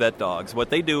America's Vet Dogs. What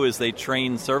they do is they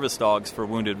train service dogs for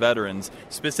wounded veterans,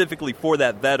 specifically for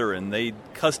that veteran. They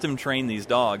custom train these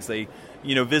dogs. They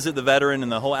visit the veteran,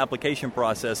 and the whole application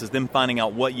process is them finding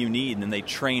out what you need, and then they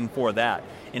train for that.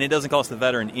 And it doesn't cost the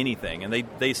veteran anything. And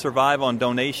they survive on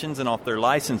donations and off their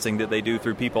licensing that they do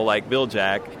through people like Bill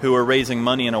Jack, who are raising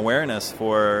money and awareness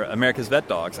for America's Vet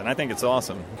Dogs. And I think it's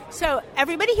awesome. So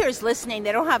everybody here is listening.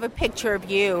 They don't have a picture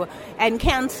of you and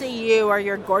can't see you or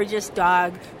your gorgeous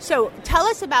dog. So tell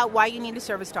us about why you need a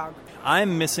service dog.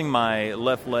 I'm missing my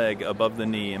left leg above the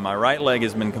knee, and my right leg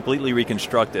has been completely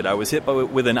reconstructed. I was hit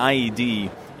with an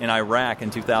IED in Iraq in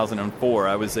 2004.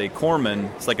 I was a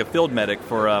corpsman. It's like a field medic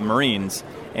for Marines.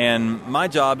 And my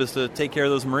job is to take care of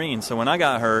those Marines. So when I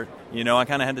got hurt, I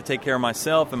kind of had to take care of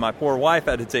myself, and my poor wife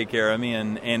had to take care of me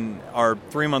and our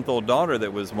 3-month-old daughter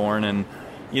that was born. And,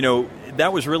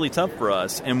 that was really tough for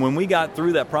us. And when we got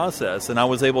through that process and I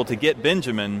was able to get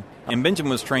Benjamin, and Benjamin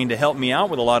was trained to help me out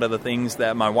with a lot of the things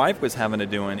that my wife was having to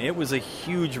do, and it was a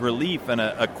huge relief and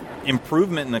a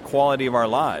improvement in the quality of our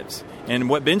lives. And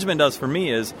what Benjamin does for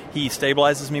me is he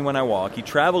stabilizes me when I walk. He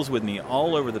travels with me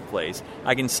all over the place.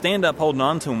 I can stand up holding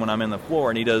on to him when I'm in the floor,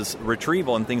 and he does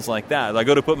retrieval and things like that. I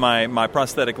go to put my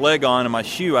prosthetic leg on and my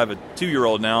shoe. I have a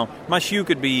 2-year-old now. My shoe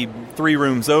could be 3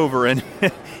 rooms over, and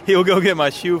he'll go get my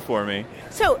shoe for me.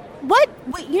 So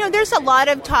there's a lot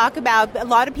of talk about, a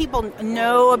lot of people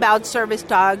know about service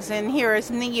dogs, and here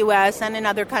in the U.S. and in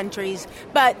other countries,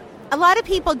 but a lot of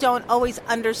people don't always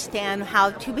understand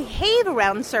how to behave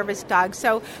around service dogs.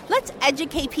 So let's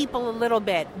educate people a little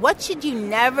bit. What should you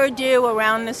never do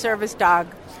around a service dog?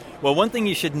 Well, one thing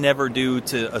you should never do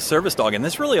to a service dog, and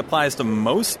this really applies to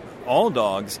all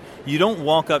dogs, you don't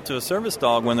walk up to a service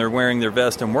dog when they're wearing their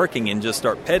vest and working and just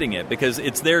start petting it, because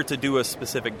it's there to do a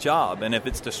specific job, and if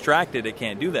it's distracted, it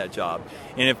can't do that job.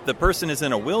 And if the person is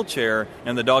in a wheelchair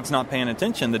and the dog's not paying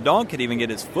attention, the dog could even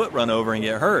get its foot run over and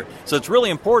get hurt. So it's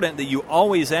really important that you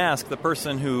always ask the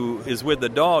person who is with the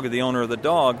dog, or the owner of the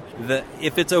dog, that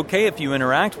if it's okay if you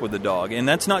interact with the dog. And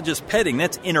that's not just petting,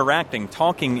 that's interacting,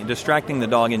 talking, distracting the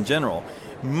dog in general.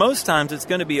 Most times it's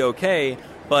going to be okay,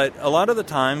 but a lot of the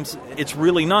times it's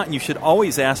really not, and you should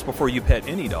always ask before you pet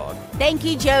any dog. Thank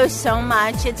you, Joe, so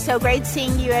much. It's so great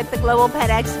seeing you at the Global Pet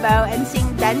Expo and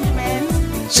seeing Benjamin.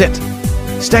 Sit.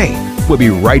 Stay. We'll be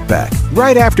right back,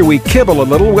 right after we kibble a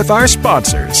little with our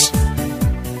sponsors.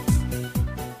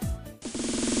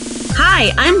 Hi,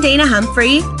 Hi, I'm Dana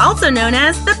Humphrey, also known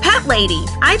as the Pet Lady.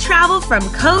 I travel from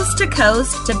coast to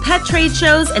coast to pet trade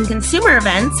shows and consumer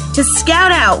events to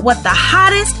scout out what the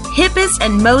hottest, hippest,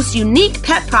 and most unique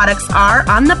pet products are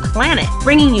on the planet,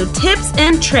 bringing you tips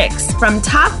and tricks from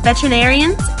top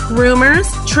veterinarians, groomers,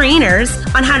 trainers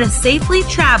on how to safely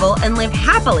travel and live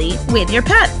happily with your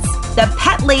pets. The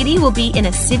Pet Lady will be in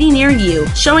a city near you,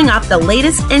 showing off the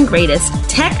latest and greatest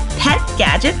tech, pet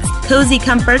gadgets, cozy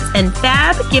comforts, and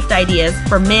fab gift ideas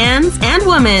for man's and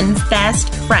woman's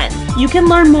best friend. You can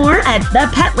learn more at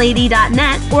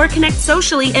thepetlady.net or connect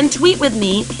socially and tweet with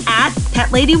me at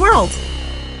PetLadyWorld.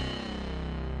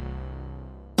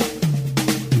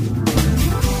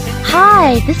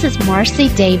 Hi, this is Marcy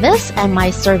Davis and my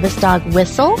service dog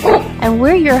Whistle, and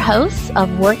we're your hosts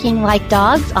of Working Like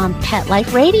Dogs on Pet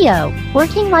Life Radio.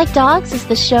 Working Like Dogs is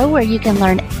the show where you can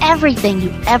learn everything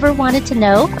you ever wanted to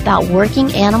know about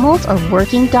working animals or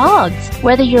working dogs.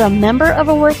 Whether you're a member of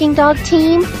a working dog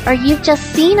team or you've just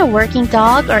seen a working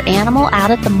dog or animal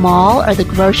out at the mall or the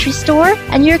grocery store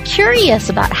and you're curious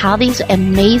about how these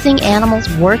amazing animals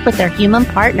work with their human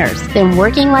partners, then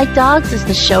Working Like Dogs is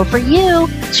the show for you.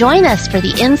 Join us for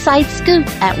the inside scoop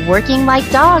at Working Like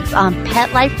Dogs on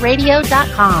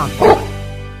PetLifeRadio.com.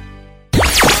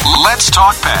 Let's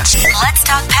talk pets. Let's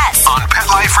talk pets On Pet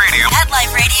Life Radio. Pet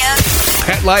Life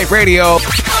Radio.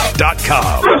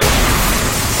 PetLifeRadio.com.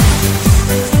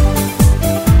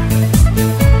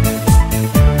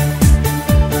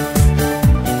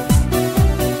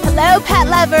 Hello, pet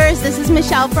lovers. This is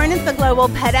Michelle Fern at the Global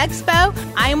Pet Expo.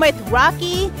 I'm with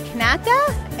Rocky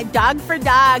Kanaka, a Dog for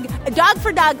Dog. A Dog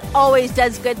for Dog always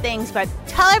does good things, but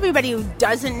tell everybody who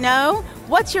doesn't know,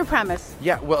 what's your premise?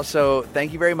 Yeah, well, so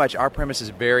thank you very much. Our premise is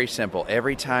very simple.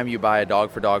 Every time you buy a Dog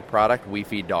for Dog product, we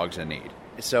feed dogs in need.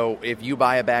 So if you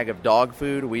buy a bag of dog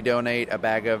food, we donate a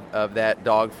bag of that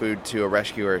dog food to a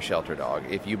rescue or a shelter dog.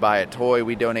 If you buy a toy,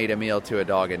 we donate a meal to a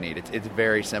dog in need. It's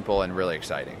very simple and really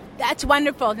exciting. That's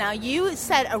wonderful. Now, you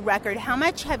set a record. How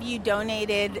much have you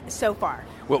donated so far?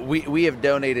 Well, we have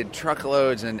donated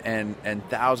truckloads and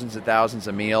thousands and thousands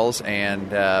of meals,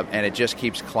 and it just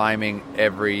keeps climbing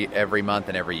every month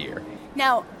and every year.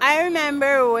 Now, I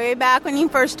remember way back when you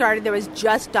first started, there was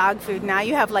just dog food. Now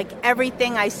you have like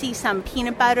everything. I see some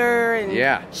peanut butter and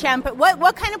shampoo.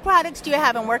 What kind of products do you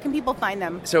have, and where can people find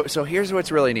them? So here's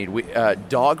what's really neat.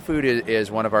 Dog food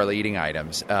is one of our leading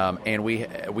items, and we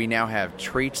now have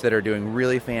treats that are doing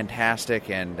really fantastic,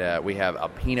 and we have a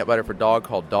peanut butter for dog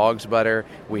called Dog's Butter.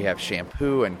 We have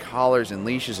shampoo and collars and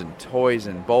leashes and toys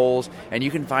and bowls, and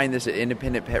you can find this at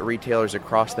independent pet retailers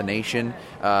across the nation.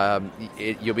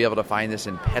 You'll be able to find this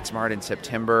in PetSmart in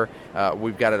September.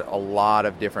 We've got a lot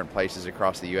of different places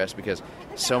across the U.S. because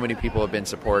so many people have been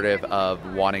supportive of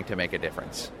wanting to make a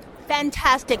difference.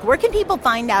 Fantastic. Where can people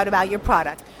find out about your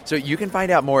product? So you can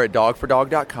find out more at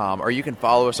dogfordog.com, or you can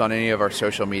follow us on any of our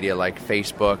social media like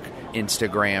Facebook,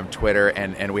 Instagram, Twitter,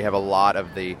 and we have a lot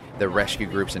of the rescue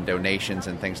groups and donations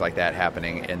and things like that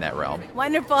happening in that realm.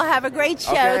 Wonderful. Have a great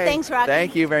show. Okay. Thanks, Rocky.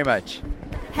 Thank you very much.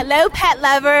 Hello, pet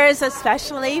lovers,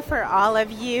 especially for all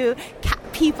of you cat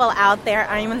people out there.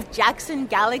 I'm with Jackson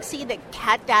Galaxy, the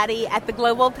cat daddy at the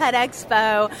Global Pet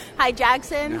Expo. Hi,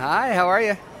 Jackson. Hi, how are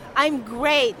you? I'm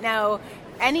great. Now,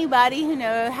 anybody who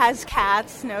has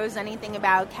cats, knows anything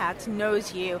about cats,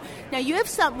 knows you. Now, you have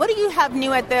what do you have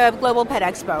new at the Global Pet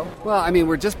Expo? Well, I mean,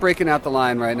 we're just breaking out the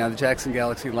line right now. The Jackson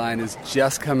Galaxy line is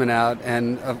just coming out,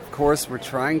 and of course, we're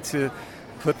trying to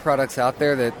put products out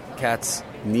there that cats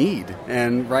need.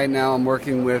 And right now I'm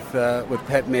working with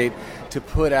PetMate to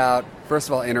put out, first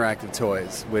of all, interactive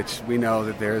toys, which we know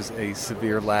that there's a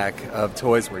severe lack of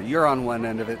toys where you're on one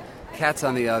end of it, cat's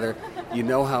on the other. You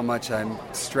know how much I'm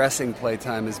stressing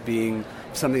playtime as being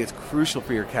something that's crucial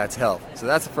for your cat's health. So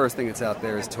that's the first thing that's out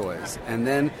there is toys. And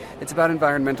then it's about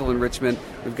environmental enrichment.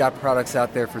 We've got products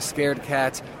out there for scared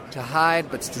cats to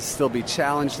hide but to still be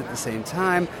challenged at the same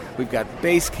time. We've got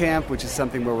Base Camp, which is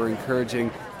something where we're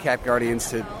encouraging cat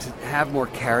guardians to have more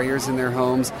carriers in their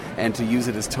homes and to use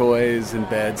it as toys and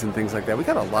beds and things like that. We've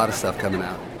got a lot of stuff coming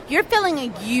out. You're filling a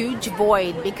huge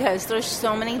void because there's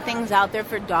so many things out there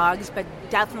for dogs, but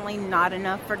definitely not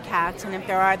enough for cats. And if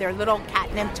there are, they're little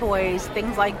catnip toys,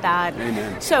 things like that.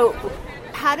 Amen. So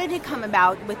how did it come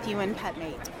about with you and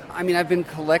PetMate? I mean, I've been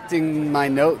collecting my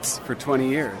notes for 20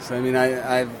 years. I mean,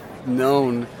 I've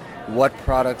known what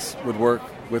products would work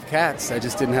with cats. I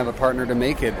just didn't have a partner to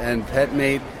make it. And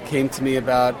PetMate came to me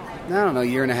about, a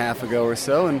year and a half ago or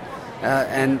so,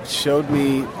 and showed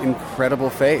me incredible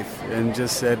faith and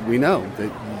just said, we know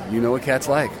that you know what cats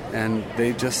like. And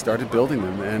they just started building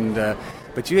them. And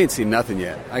but you ain't seen nothing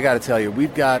yet. I got to tell you,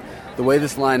 we've got the way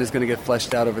this line is going to get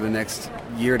fleshed out over the next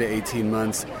year to 18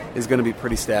 months is going to be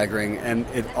pretty staggering. And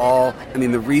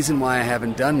the reason why I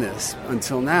haven't done this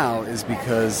until now is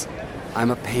because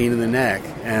I'm a pain in the neck,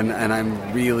 and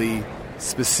I'm really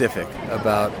specific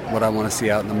about what I want to see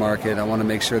out in the market. I want to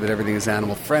make sure that everything is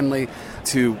animal friendly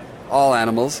to all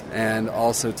animals and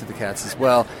also to the cats as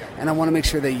well. And I want to make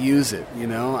sure they use it,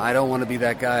 I don't want to be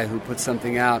that guy who puts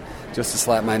something out just to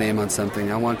slap my name on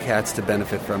something. I want cats to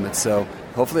benefit from it. So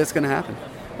hopefully it's going to happen.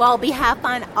 Well, on behalf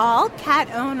on all cat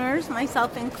owners,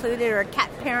 myself included, or cat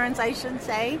parents, I should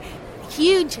say,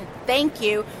 huge thank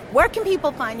you. Where can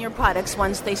people find your products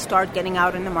once they start getting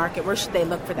out in the market? Where should they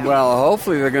look for them? Well,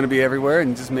 hopefully they're going to be everywhere,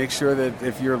 and just make sure that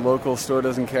if your local store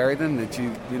doesn't carry them, that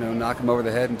you knock them over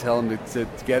the head and tell them to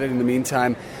get it. In the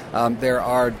meantime, there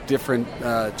are different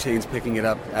chains picking it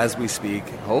up as we speak.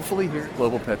 Hopefully here at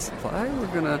Global Pet Supply, we're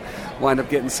going to wind up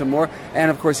getting some more.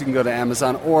 And, of course, you can go to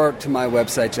Amazon or to my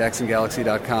website,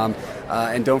 JacksonGalaxy.com.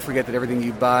 And don't forget that everything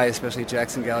you buy, especially at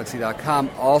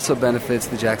JacksonGalaxy.com, also benefits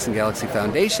the Jackson Galaxy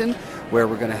Foundation, where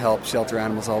we're going to help shelter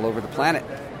animals all over the planet.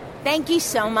 Thank you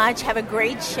so much. Have a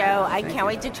great show. I can't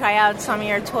wait to try out some of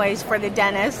your toys for the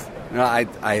dentist. No,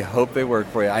 I hope they work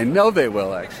for you. I know they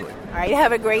will, actually. All right,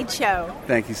 have a great show.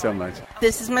 Thank you so much.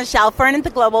 This is Michelle Fern at the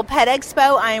Global Pet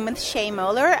Expo. I am with Shay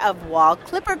Moeller of Wall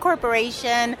Clipper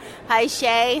Corporation. Hi,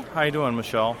 Shay. How you doing,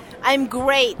 Michelle? I'm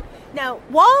great. Now,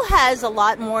 Wall has a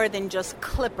lot more than just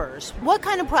clippers. What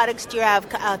kind of products do you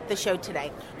have at the show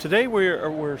today? Today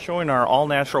we're showing our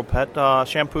all-natural pet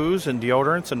shampoos and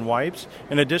deodorants and wipes,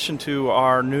 in addition to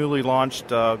our newly launched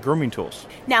grooming tools.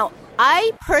 Now,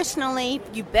 I personally,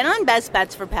 you've been on Best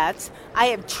Bets for Pets. I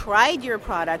have tried your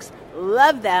products,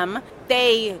 love them.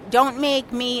 They don't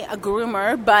make me a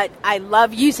groomer, but I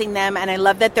love using them, and I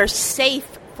love that they're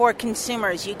safe for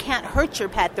consumers. You can't hurt your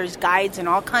pet. There's guides and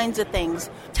all kinds of things.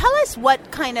 Tell us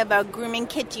what kind of a grooming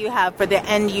kit do you have for the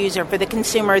end user, for the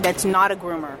consumer that's not a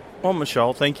groomer? Well,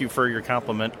 Michelle, thank you for your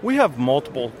compliment. We have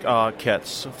multiple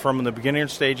kits from the beginner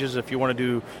stages if you want to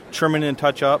do trimming and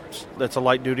touch-ups. That's a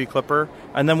light-duty clipper.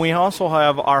 And then we also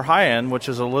have our high-end, which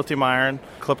is a lithium-ion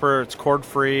clipper. It's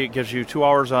cord-free. It gives you 2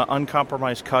 hours of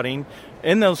uncompromised cutting.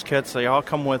 In those kits, they all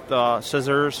come with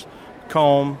scissors,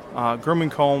 comb,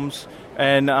 grooming combs,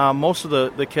 and most of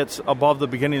the kits above the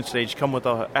beginning stage come with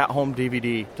a at-home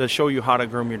DVD to show you how to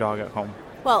groom your dog at home.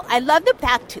 Well, I love the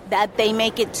fact that they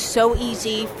make it so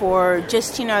easy for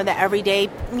just, the everyday,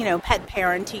 pet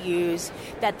parent to use,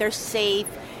 that they're safe.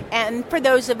 And for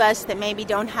those of us that maybe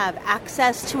don't have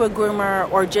access to a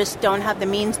groomer or just don't have the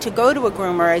means to go to a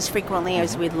groomer as frequently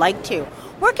as we'd like to,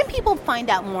 where can people find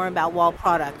out more about Wall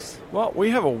products? Well, we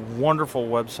have a wonderful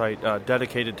website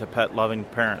dedicated to pet-loving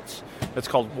parents. It's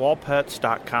called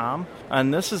wallpets.com,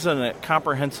 and this is a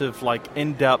comprehensive,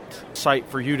 in-depth site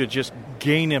for you to just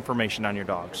gain information on your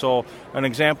dog. So an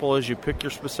example is you pick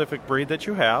your specific breed that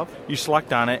you have, you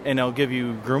select on it, and it'll give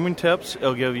you grooming tips,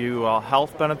 it'll give you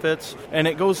health benefits, and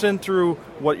it goes in through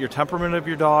what your temperament of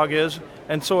your dog is.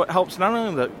 And so it helps not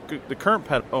only the current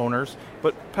pet owners,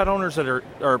 but pet owners that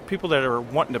are people that are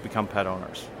wanting to become pet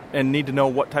owners and need to know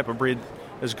what type of breed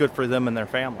is good for them and their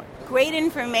family. Great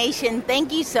information.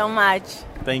 Thank you so much.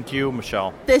 Thank you,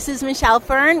 Michelle. This is Michelle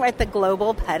Fern. We're at the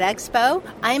Global Pet Expo.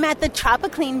 I'm at the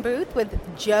Tropiclean booth with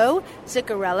Joe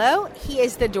Zuccarello. He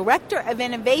is the Director of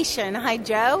Innovation. Hi,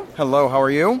 Joe. Hello, how are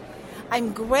you?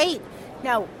 I'm great.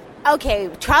 Now, okay,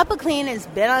 Tropiclean has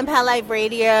been on Pet Life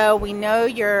Radio. We know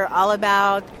you're all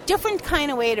about different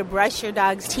kind of way to brush your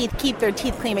dog's teeth, keep their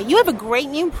teeth clean. But you have a great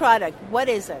new product. What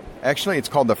is it? Actually, it's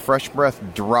called the Fresh Breath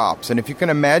Drops. And if you can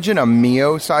imagine a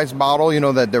Mio-sized bottle,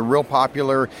 that the real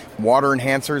popular water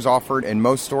enhancers offered in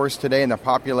most stores today and the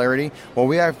popularity, well,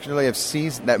 we actually have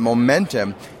seized that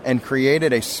momentum and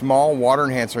created a small water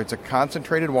enhancer. It's a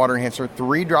concentrated water enhancer.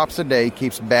 3 drops a day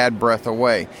keeps bad breath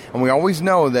away. And we always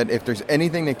know that if there's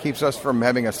anything that keeps us from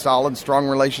having a solid, strong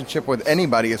relationship with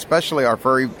anybody, especially our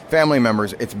furry family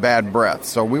members, it's bad breath.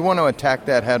 So we want to attack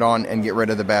that head on and get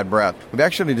rid of the bad breath. We've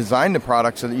actually designed the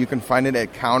product so that you can find it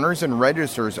at counters and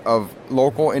registers of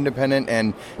local, independent,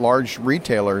 and large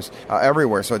retailers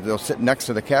everywhere. So they'll sit next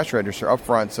to the cash register up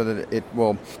front so that it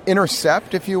will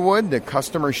intercept, if you would, the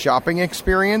customer shopping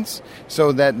experience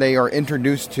so that they are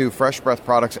introduced to Fresh Breath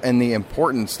products and the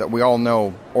importance that we all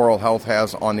know oral health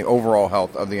has on the overall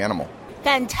health of the animal.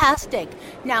 Fantastic.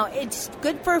 Now, it's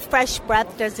good for fresh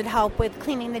breath. Does it help with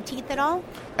cleaning the teeth at all?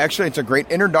 Actually, it's a great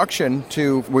introduction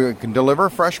to, we can deliver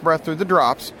fresh breath through the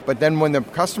drops, but then when the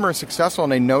customer is successful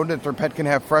and they know that their pet can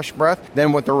have fresh breath,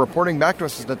 then what they're reporting back to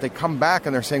us is that they come back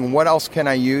and they're saying, what else can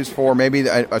I use for maybe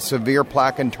a severe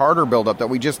plaque and tartar buildup that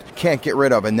we just can't get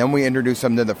rid of? And then we introduce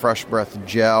them to the fresh breath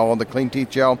gel, the clean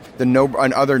teeth gel,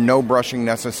 and other no brushing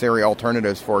necessary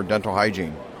alternatives for dental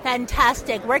hygiene.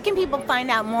 Fantastic. Where can people find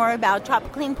out more about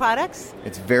TropiClean products?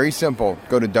 It's very simple.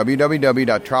 Go to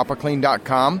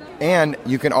www.tropiclean.com, and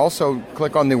you can also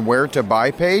click on the Where to Buy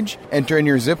page, enter in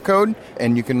your zip code,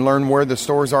 and you can learn where the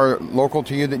stores are local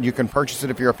to you that you can purchase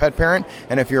it if you're a pet parent.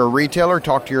 And if you're a retailer,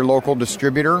 talk to your local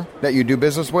distributor that you do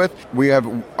business with. We have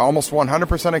almost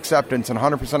 100% acceptance and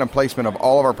 100% of placement of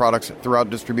all of our products throughout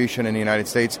distribution in the United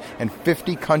States and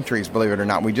 50 countries, believe it or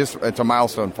not. It's a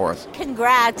milestone for us.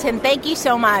 Congrats, and thank you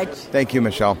so much. Thank you,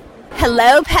 Michelle.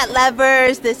 Hello, pet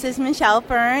lovers. This is Michelle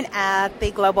Fern at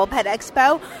the Global Pet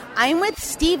Expo. I'm with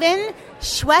Stephen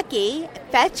Schwecke,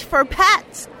 Fetch for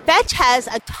Pets. Fetch has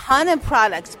a ton of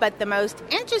products, but the most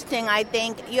interesting, I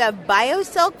think, you have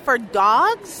BioSilk for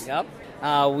dogs. Yep.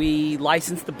 We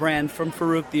licensed the brand from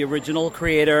Farouk, the original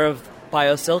creator of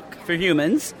BioSilk for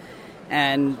humans,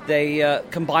 and they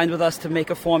combined with us to make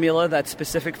a formula that's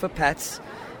specific for pets.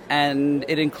 And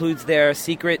it includes their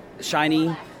secret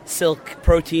shiny silk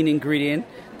protein ingredient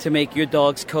to make your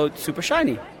dog's coat super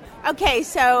shiny. Okay,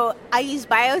 so I use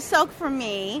BioSilk for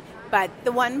me, but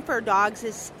the one for dogs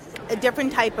is a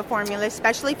different type of formula,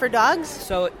 especially for dogs?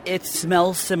 So it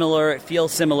smells similar, it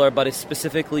feels similar, but it's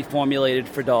specifically formulated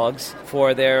for dogs,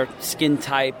 for their skin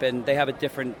type, and they have a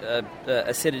different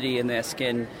acidity in their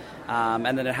skin.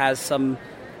 And then it has some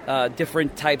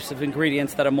different types of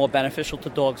ingredients that are more beneficial to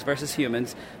dogs versus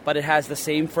humans, but it has the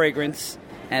same fragrance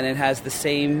and it has the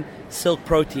same silk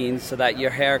proteins so that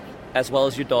your hair as well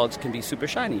as your dog's can be super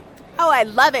shiny. Oh, I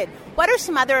love it. What are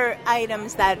some other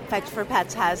items that Fetch for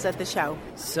Pets has at the show?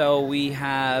 So we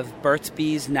have Burt's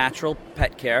Bees Natural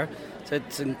Pet Care. So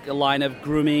it's a line of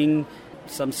grooming,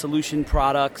 some solution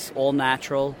products, all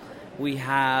natural. We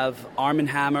have Arm &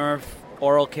 Hammer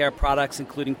oral care products,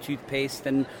 including toothpaste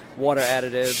and water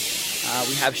additives.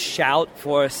 We have Shout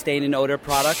for stain and odor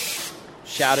products.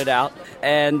 Shout it out.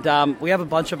 And we have a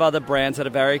bunch of other brands that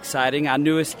are very exciting. Our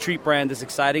newest treat brand is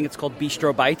exciting. It's called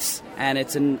Bistro Bites, and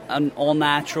it's an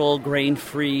all-natural,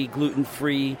 grain-free,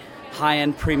 gluten-free,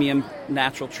 high-end premium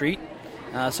natural treat.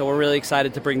 So we're really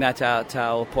excited to bring that to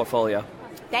our portfolio.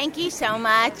 Thank you so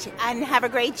much, and have a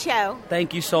great show.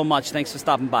 Thank you so much. Thanks for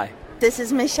stopping by. This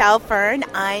is Michelle Fern.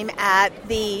 I'm at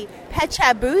the Pet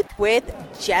Chat booth with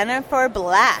Jennifer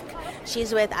Black.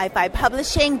 She's with i5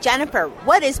 Publishing. Jennifer,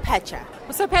 what is Petcha?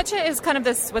 So Petcha is kind of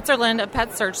the Switzerland of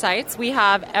pet search sites. We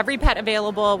have every pet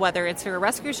available, whether it's through a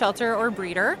rescue shelter or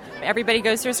breeder. Everybody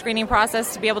goes through a screening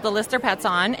process to be able to list their pets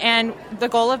on. And the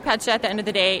goal of Petcha at the end of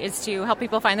the day is to help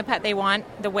people find the pet they want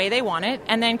the way they want it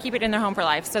and then keep it in their home for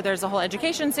life. So there's a whole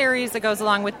education series that goes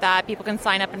along with that. People can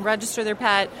sign up and register their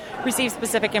pet, receive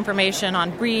specific information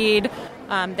on breed,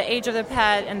 the age of the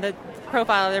pet, and the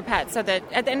profile of their pet, so that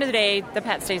at the end of the day, the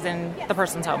pet stays in the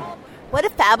person's home. What a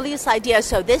fabulous idea.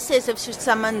 So this is if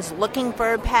someone's looking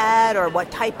for a pet or what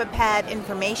type of pet,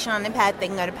 information on the pet, they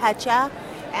can go to Petcha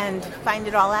and find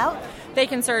it all out? They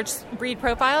can search breed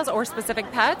profiles or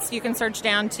specific pets. You can search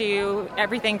down to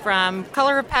everything from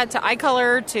color of pet to eye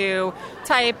color to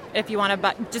type. If you want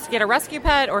to just get a rescue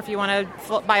pet or if you want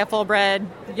to buy a full-bred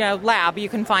lab, you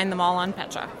can find them all on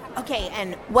Petcha. Okay,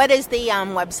 and what is the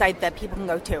website that people can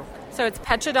go to? So it's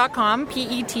petcha.com,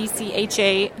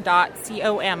 petcha.com.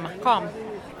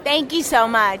 Thank you so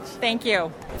much. Thank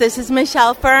you. This is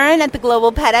Michelle Fern at the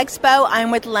Global Pet Expo.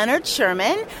 I'm with Leonard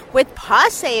Sherman with Paw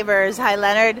Savers. Hi,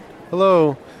 Leonard.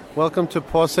 Hello. Welcome to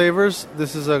Paw Savers.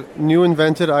 This is a new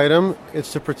invented item.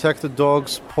 It's to protect the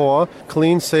dog's paw.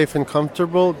 Clean, safe, and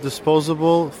comfortable.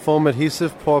 Disposable, foam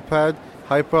adhesive paw pad.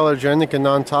 Hypoallergenic and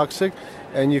non-toxic.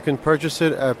 And you can purchase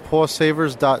it at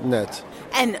pawsavers.net.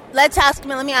 And let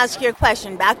me ask you a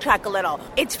question. Backtrack a little.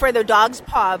 It's for the dog's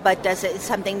paw, but is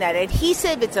something that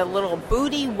adhesive? It's a little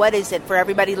booty. What is it for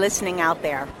everybody listening out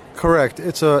there? Correct.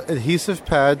 It's an adhesive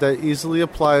pad that easily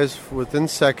applies within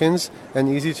seconds and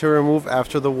easy to remove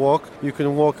after the walk. You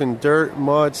can walk in dirt,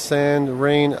 mud, sand,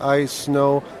 rain, ice,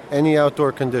 snow, any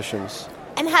outdoor conditions.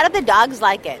 And how do the dogs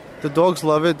like it? The dogs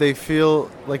love it. They feel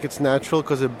like it's natural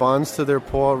because it bonds to their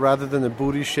paw rather than the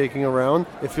booty shaking around.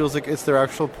 It feels like it's their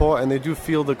actual paw, and they do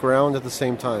feel the ground at the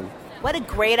same time. What a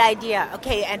great idea.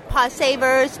 Okay, and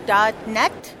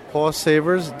pawsavers.net?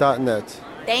 Pawsavers.net.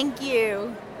 Thank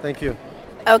you. Thank you.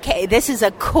 Okay, this is a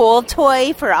cool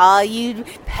toy for all you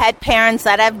pet parents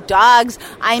that have dogs.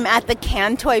 I'm at the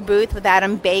Can Toy booth with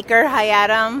Adam Baker. Hi,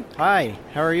 Adam. Hi,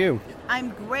 how are you?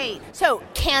 I'm great. So,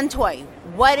 Can Toy.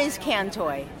 What is Can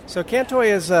Toy? So Can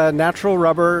Toy is a natural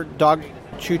rubber dog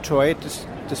chew toy. It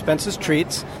dispenses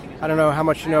treats. I don't know how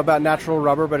much you know about natural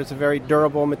rubber, but it's a very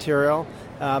durable material.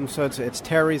 So it's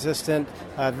tear resistant.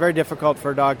 Very difficult for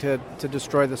a dog to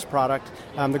destroy this product.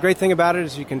 The great thing about it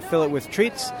is you can fill it with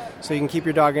treats, so you can keep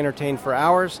your dog entertained for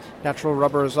hours. Natural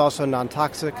rubber is also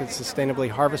non-toxic. It's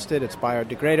sustainably harvested. It's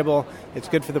biodegradable. It's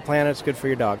good for the planet. It's good for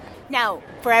your dog. Now,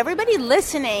 for everybody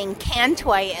listening, Can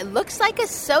Toy, it looks like a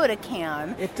soda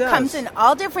can. It does. Comes in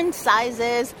all different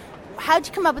sizes. How'd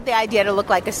you come up with the idea to look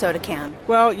like a soda can?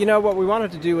 Well, what we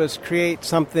wanted to do was create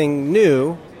something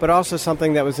new, but also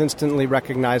something that was instantly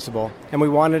recognizable. And we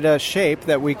wanted a shape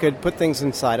that we could put things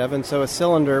inside of, and so a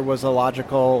cylinder was a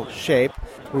logical shape.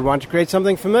 We wanted to create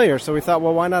something familiar, so we thought,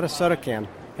 well, why not a soda can?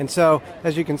 And so,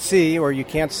 as you can see, or you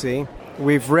can't see,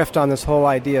 we've riffed on this whole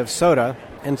idea of soda.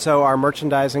 And so our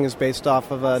merchandising is based off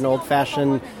of an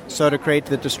old-fashioned soda crate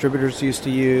that distributors used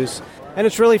to use. And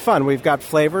it's really fun. We've got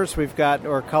flavors,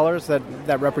 or colors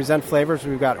that represent flavors.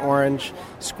 We've got orange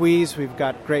squeeze, we've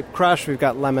got grape crush, we've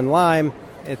got lemon lime.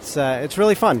 It's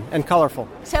really fun and colorful.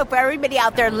 So for everybody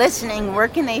out there listening, where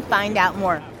can they find out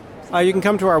more? You can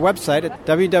come to our website at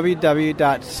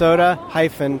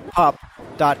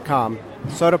www.soda-pup.com.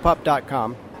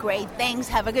 sodapup.com. Great, thanks.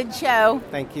 Have a good show.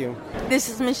 Thank you. This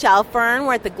is Michelle Fern.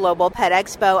 We're at the Global Pet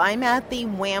Expo. I'm at the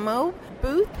Wham-O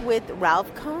booth with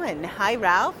Ralph Cohen. Hi,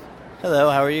 Ralph. Hello,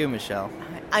 how are you, Michelle?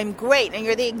 I'm great, and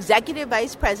you're the Executive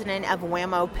Vice President of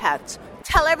Wham-O Pets.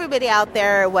 Tell everybody out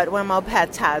there what Wham-O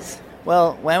Pets has.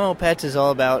 Well, Wham-O Pets is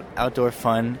all about outdoor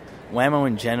fun. Wham-O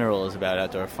in general is about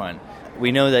outdoor fun.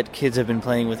 We know that kids have been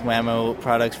playing with Wham-O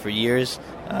products for years,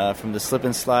 from the slip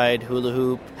and slide, hula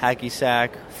hoop, hacky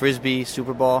sack, frisbee,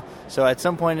 super ball. So at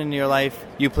some point in your life,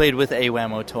 you played with a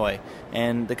Wham-O toy.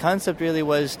 And the concept really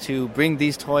was to bring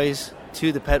these toys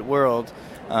to the pet world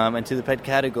and to the pet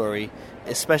category,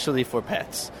 especially for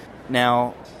pets.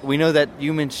 Now, we know that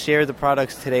humans share the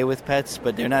products today with pets,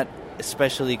 but they're not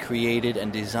especially created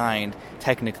and designed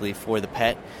technically for the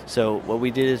pet. So what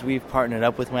we did is we've partnered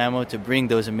up with Wham-O to bring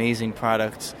those amazing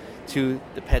products to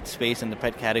the pet space and the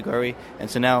pet category. And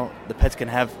so now the pets can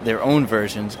have their own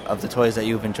versions of the toys that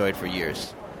you've enjoyed for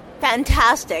years.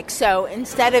 Fantastic. So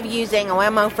instead of using a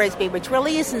Wham-O Frisbee, which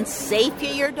really isn't safe for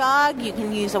your dog, you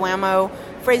can use a Wham-O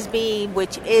Frisbee,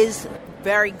 which is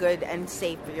very good and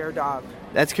safe for your dog.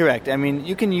 That's correct. I mean,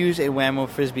 you can use a Wham-O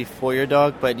Frisbee for your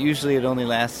dog, but usually it only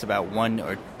lasts about 1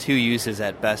 or 2 uses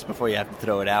at best before you have to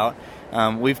throw it out.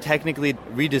 We've technically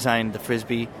redesigned the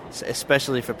Frisbee,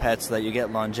 especially for pets, so that you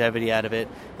get longevity out of it.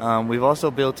 We've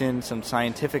also built in some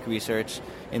scientific research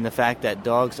in the fact that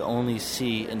dogs only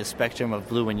see in the spectrum of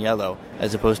blue and yellow,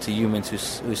 as opposed to humans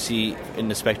who see in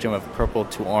the spectrum of purple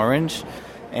to orange.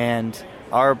 And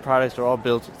our products are all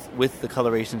built with the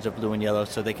colorations of blue and yellow,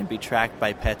 so they can be tracked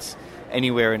by pets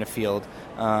anywhere in a field.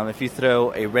 If you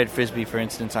throw a red Frisbee, for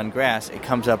instance, on grass, it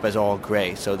comes up as all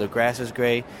gray. So the grass is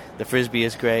gray, the Frisbee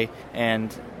is gray,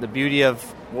 and the beauty of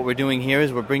what we're doing here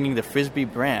is we're bringing the Frisbee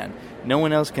brand. No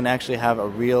one else can actually have a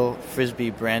real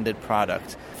Frisbee branded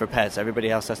product for pets. Everybody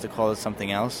else has to call it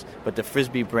something else, but the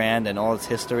Frisbee brand and all its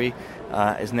history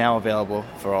is now available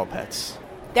for all pets.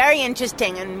 Very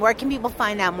interesting. And where can people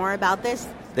find out more about this?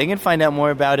 They can find out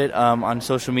more about it on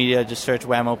social media. Just search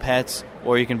Wham-O Pets,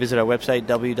 or you can visit our website,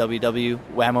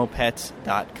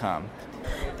 www.whamopets.com.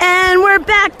 And we're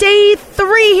back, day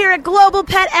 3 here at Global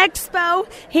Pet Expo,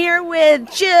 here with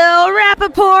Jill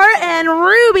Rappaport and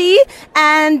Ruby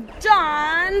and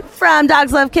Dawn from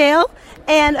Dogs Love Kale,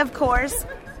 and, of course,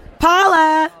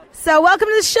 Paula. So welcome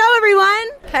to the show, everyone.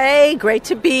 Hey, great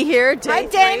to be here. Hi,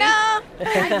 Dana.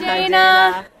 Hi,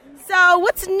 Dana. So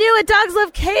what's new at Dogs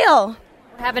Love Kale?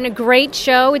 Having a great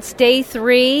show. It's day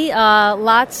 3.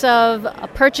 Lots of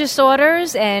purchase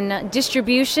orders and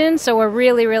distribution, so we're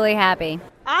really, really happy.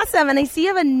 Awesome. And I see you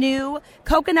have a new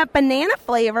coconut banana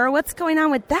flavor. What's going on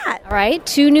with that? All right.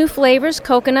 2 new flavors,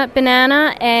 coconut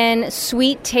banana and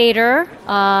sweet tater.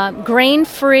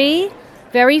 Grain-free,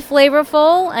 very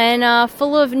flavorful, and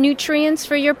full of nutrients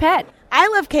for your pet. I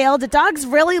love kale. Do dogs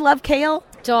really love kale?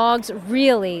 Dogs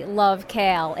really love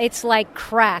kale. It's like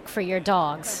crack for your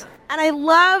dogs. And I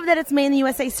love that it's made in the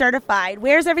USA certified.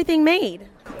 Where's everything made?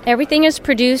 Everything is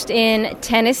produced in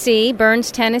Tennessee,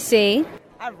 Burns, Tennessee.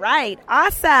 All right.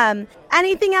 Awesome.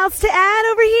 Anything else to add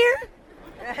over here?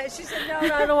 She said, no,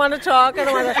 I don't want to talk. I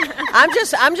don't want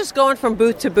to. I'm just going from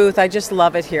booth to booth. I just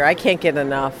love it here. I can't get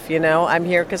enough, I'm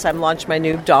here because I'm launched my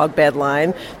new dog bed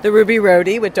line, the Ruby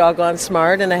Roadie with Doggone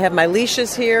Smart, and I have my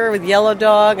leashes here with Yellow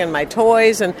Dog and my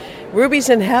toys, and Ruby's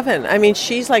in heaven. I mean,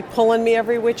 she's like pulling me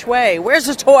every which way. Where's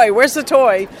the toy? Where's the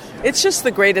toy? It's just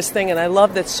the greatest thing, and I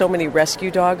love that so many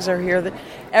rescue dogs are here.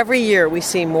 Every year we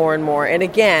see more and more. And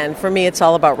again, for me, it's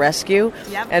all about rescue.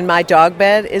 Yep. And my dog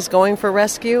bed is going for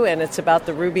rescue, and it's about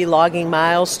the Ruby logging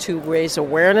miles to raise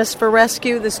awareness for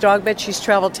rescue. This dog bed, she's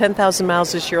traveled 10,000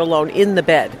 miles this year alone in the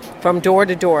bed, from door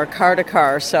to door, car to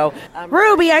car. So,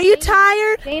 Ruby, are you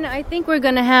tired? Dana, I think we're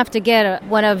going to have to get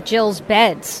one of Jill's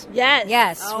beds. Yes.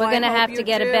 Yes, Oh, we're going to I hope have you to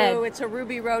get a do. bed. It's a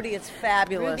Ruby Roadie. It's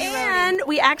fabulous. And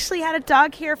we actually had a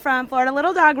dog here from Florida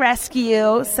Little Dog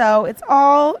Rescue, so it's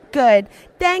all good.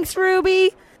 Thanks,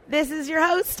 Ruby. This is your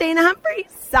host, Dana Humphrey,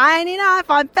 signing off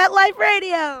on Pet Life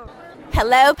Radio.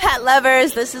 Hello, pet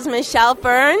lovers. This is Michelle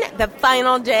Fern, the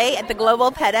final day at the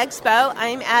Global Pet Expo.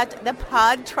 I'm at the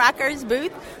Pod Trackers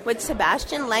booth with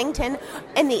Sebastian Langton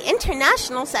in the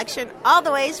international section, all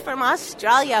the way from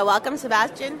Australia. Welcome,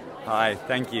 Sebastian. Hi,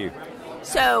 thank you.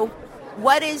 So,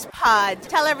 what is Pod?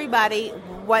 Tell everybody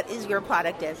what is your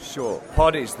product is. Sure.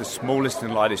 Pod is the smallest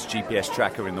and lightest GPS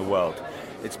tracker in the world.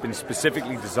 It's been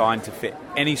specifically designed to fit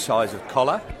any size of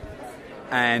collar,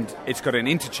 and it's got an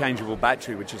interchangeable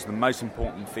battery, which is the most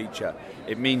important feature.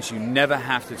 It means you never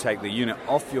have to take the unit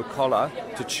off your collar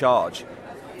to charge.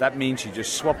 That means you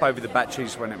just swap over the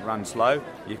batteries when it runs low,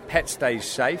 your pet stays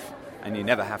safe, and you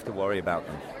never have to worry about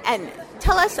them. And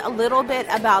tell us a little bit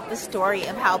about the story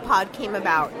of how Pod came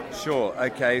about. Sure.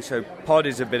 Okay. So Pod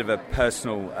is a bit of a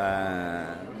personal.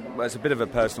 It's a bit of a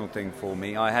personal thing for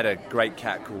me. I had a great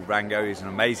cat called Rango. He's an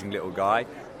amazing little guy.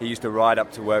 He used to ride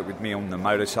up to work with me on the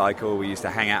motorcycle. We used to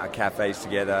hang out at cafes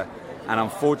together. And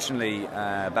unfortunately,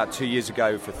 about 2 years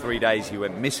ago, for 3 days, he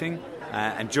went missing.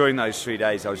 And during those 3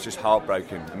 days, I was just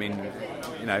heartbroken. I mean,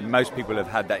 most people have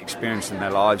had that experience in their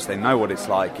lives. They know what it's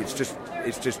like. It's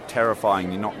just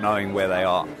terrifying, you're not knowing where they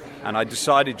are. And I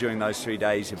decided during those 3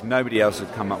 days, if nobody else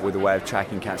had come up with a way of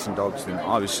tracking cats and dogs, then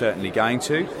I was certainly going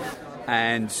to.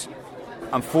 And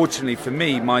unfortunately for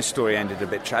me, my story ended a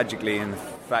bit tragically in the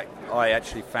fact I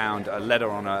actually found a letter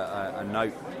on a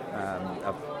note,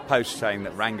 a post saying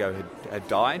that Rango had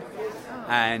died.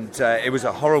 And it was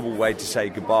a horrible way to say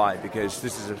goodbye, because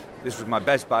this was my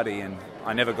best buddy, and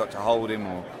I never got to hold him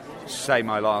or say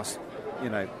my last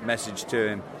message to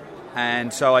him.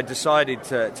 And so I decided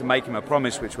to make him a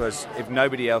promise, which was if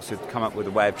nobody else had come up with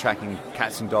a way of tracking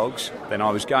cats and dogs, then I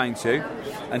was going to.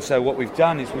 And so what we've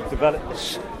done is we've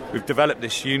developed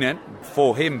this unit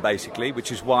for him, basically,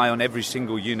 which is why on every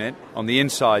single unit, on the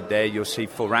inside there, you'll see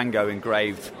For Rango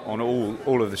engraved on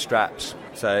all of the straps.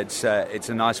 So it's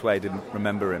a nice way to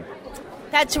remember him.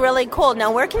 That's really cool.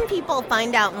 Now, where can people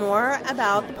find out more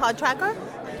about the Pod Tracker?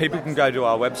 People can go to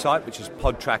our website, which is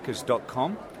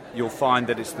podtrackers.com. You'll find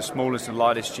that it's the smallest and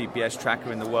lightest GPS tracker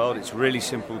in the world. It's really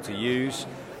simple to use.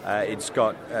 It's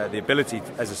got the ability,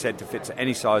 as I said, to fit to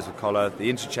any size of collar, the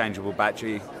interchangeable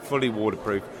battery, fully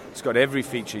waterproof. It's got every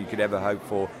feature you could ever hope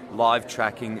for: live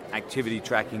tracking, activity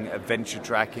tracking, adventure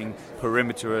tracking,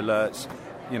 perimeter alerts.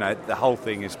 The whole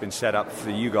thing has been set up for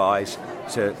you guys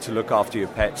to look after your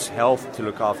pet's health, to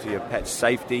look after your pet's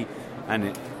safety,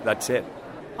 and that's it.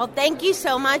 Well, thank you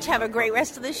so much. Have a great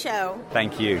rest of the show.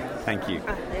 Thank you. Thank you.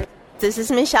 This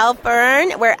is Michelle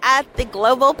Fern. We're at the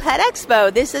Global Pet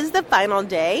Expo. This is the final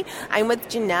day. I'm with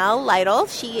Janelle Lytle.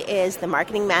 She is the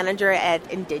marketing manager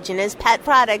at Indigenous Pet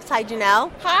Products. Hi,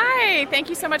 Janelle. Hi. Thank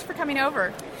you so much for coming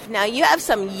over. Now, you have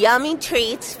some yummy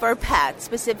treats for pets,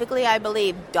 specifically, I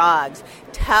believe, dogs.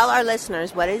 Tell our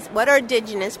listeners, what are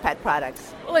Indigenous Pet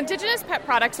Products? Well, Indigenous Pet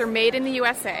Products are made in the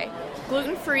USA,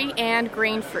 gluten-free and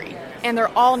grain-free, and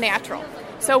they're all natural.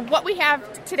 So what we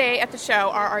have today at the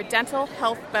show are our dental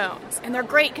health bones, and they're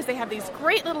great because they have these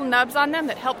great little nubs on them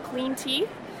that help clean teeth.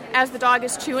 As the dog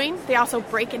is chewing, they also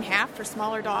break in half for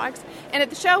smaller dogs. And at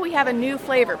the show, we have a new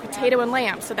flavor, potato and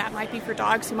lamb. So that might be for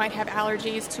dogs who might have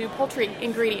allergies to poultry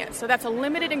ingredients. So that's a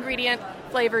limited ingredient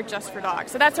flavor just for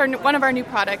dogs. So that's one of our new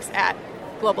products at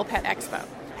Global Pet Expo.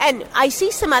 And I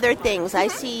see some other things. I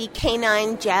see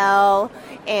canine gel,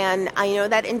 and I know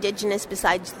that Indigenous,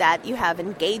 besides that, you have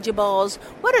Engageables.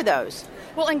 What are those?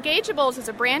 Well, Engageables is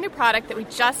a brand new product that we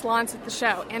just launched at the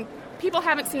show, and people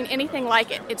haven't seen anything like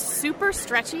it. It's super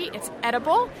stretchy, it's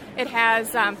edible, it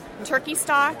has turkey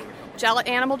stock,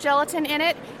 animal gelatin in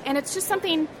it, and it's just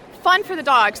something fun for the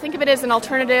dogs. Think of it as an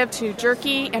alternative to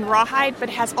jerky and rawhide, but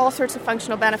it has all sorts of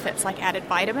functional benefits like added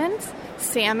vitamins,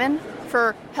 salmon,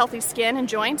 for healthy skin and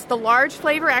joints. The large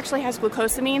flavor actually has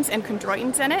glucosamines and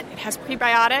chondroitins in it. It has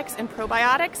prebiotics and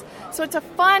probiotics. So it's a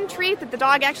fun treat that the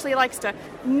dog actually likes to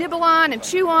nibble on and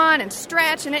chew on and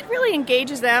stretch, and it really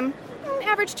engages them.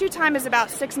 Average chew time is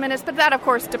about 6 minutes, but that, of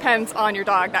course, depends on your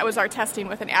dog. That was our testing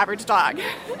with an average dog.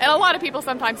 And a lot of people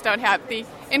sometimes don't have the,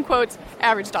 in quotes,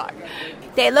 average dog.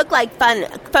 They look like fun.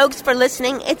 Folks, for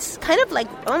listening, it's kind of like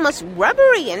almost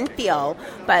rubbery in feel,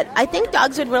 but I think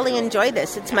dogs would really enjoy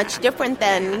this. It's much different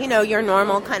than, your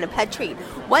normal kind of pet treat.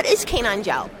 What is Canine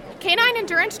Gel? Canine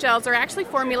endurance gels are actually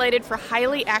formulated for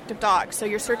highly active dogs. So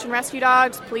your search and rescue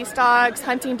dogs, police dogs,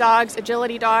 hunting dogs,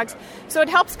 agility dogs. So it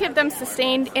helps give them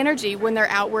sustained energy when they're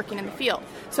out working in the field.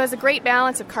 So it has a great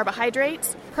balance of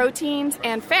carbohydrates, proteins,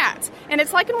 and fats. And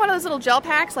it's like in one of those little gel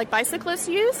packs like bicyclists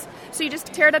use. So you just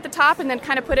tear it at the top and then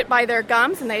kind of put it by their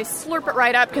gums, and they slurp it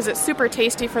right up because it's super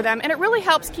tasty for them. And it really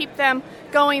helps keep them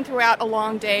going throughout a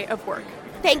long day of work.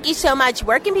 Thank you so much.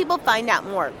 Where can people find out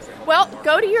more? Well,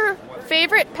 go to your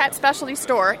favorite pet specialty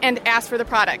store and ask for the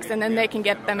products, and then they can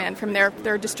get them in from their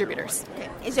distributors. Okay.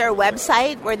 Is there a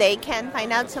website where they can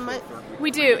find out some?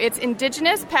 We do. It's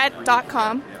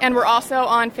indigenouspet.com, and we're also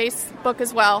on Facebook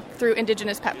as well through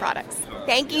Indigenous Pet Products.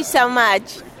 Thank you so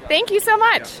much. Thank you so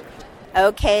much.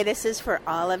 Okay, this is for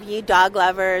all of you dog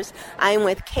lovers. I'm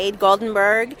with Cade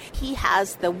Goldenberg. He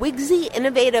has the Wigsy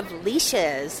Innovative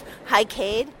Leashes. Hi,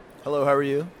 Cade. Hello, how are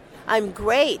you? I'm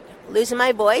great. Losing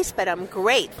my voice, but I'm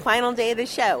great. Final day of the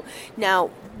show.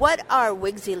 Now, what are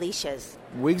Wigsy Leashes?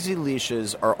 Wigsy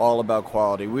Leashes are all about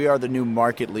quality. We are the new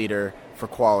market leader for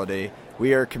quality.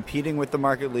 We are competing with the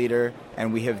market leader,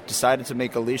 and we have decided to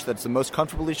make a leash that's the most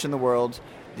comfortable leash in the world.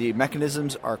 The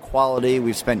mechanisms are quality.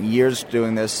 We've spent years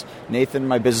doing this. Nathan,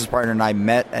 my business partner, and I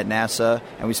met at NASA,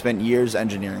 and we spent years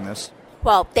engineering this.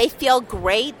 Well, they feel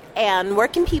great, and where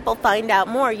can people find out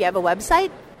more? You have a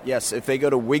website? Yes, if they go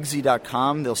to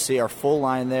Wigsy.com, they'll see our full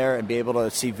line there and be able to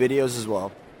see videos as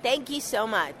well. Thank you so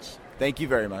much. Thank you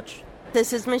very much.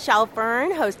 This is Michelle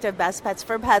Fern, host of Best Pets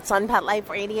for Pets on Pet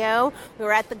Life Radio.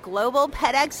 We're at the Global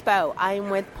Pet Expo. I'm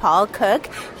with Paul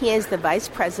Cook. He is the Vice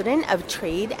President of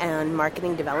Trade and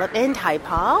Marketing Development. Hi,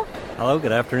 Paul. Hello,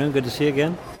 good afternoon. Good to see you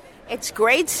again. It's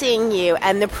great seeing you.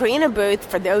 And the Purina booth,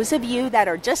 for those of you that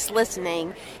are just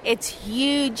listening, it's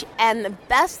huge. And the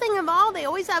best thing of all, they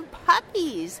always have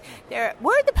puppies. Where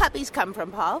did the puppies come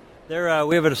from, Paul? We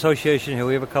have an association here.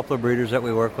 We have a couple of breeders that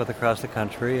we work with across the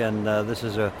country, and this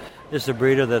is a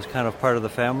breeder that's kind of part of the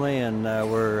family, and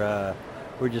we're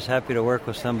just happy to work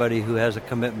with somebody who has a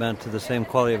commitment to the same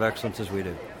quality of excellence as we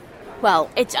do. Well,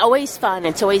 it's always fun.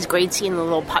 It's always great seeing the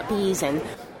little puppies and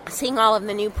seeing all of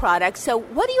the new products. So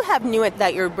what do you have new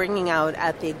that you're bringing out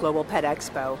at the Global Pet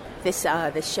Expo, this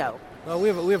show? Well,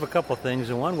 we have a couple of things,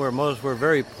 and one, we're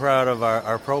very proud of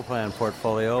our ProPlan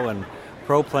portfolio, and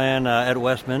ProPlan at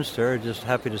Westminster, just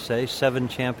happy to say, 7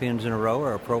 champions in a row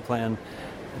are a ProPlan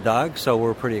dog, so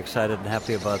we're pretty excited and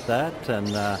happy about that. And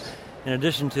in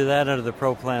addition to that, under the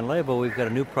ProPlan label, we've got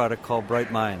a new product called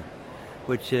Bright Mind,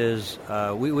 which is,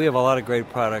 we have a lot of great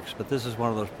products, but this is one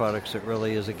of those products that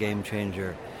really is a game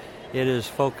changer. It is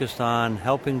focused on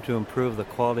helping to improve the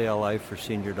quality of life for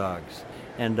senior dogs.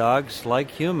 And dogs, like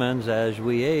humans, as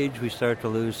we age, we start to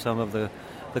lose some of the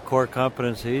core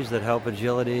competencies that help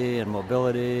agility and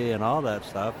mobility and all that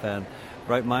stuff. And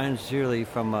Bright Mind's really,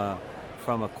 from a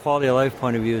quality of life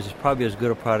point of view, is probably as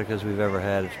good a product as we've ever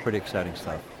had. It's pretty exciting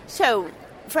stuff. So,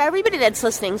 for everybody that's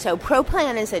listening, so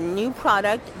ProPlan is a new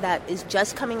product that is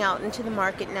just coming out into the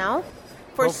market now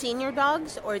for senior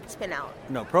dogs, or it's been out?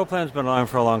 No, ProPlan's been around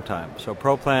for a long time. So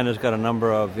ProPlan has got a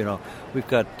number of, we've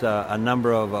got a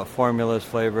number of formulas,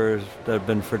 flavors that have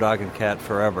been for dog and cat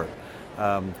forever.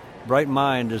 Bright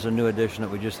Mind is a new addition that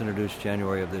we just introduced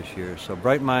January of this year. So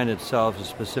Bright Mind itself is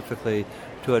specifically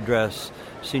to address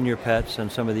senior pets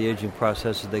and some of the aging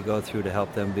processes they go through to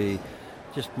help them be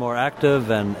just more active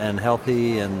and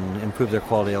healthy and improve their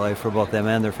quality of life for both them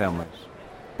and their families.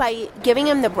 By giving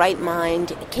them the Bright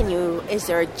Mind, is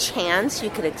there a chance you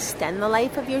could extend the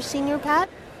life of your senior pet?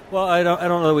 Well, I don't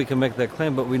know that we can make that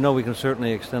claim, but we know we can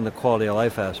certainly extend the quality of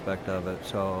life aspect of it.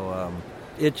 So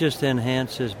it just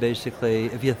enhances, basically,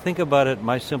 if you think about it,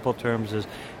 my simple terms is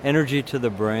energy to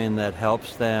the brain that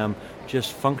helps them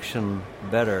just function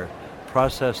better,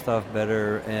 process stuff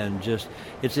better, and just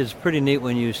it's pretty neat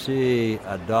when you see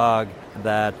a dog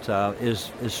that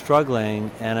is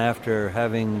struggling, and after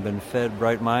having been fed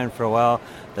Bright Mind for a while,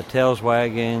 the tail's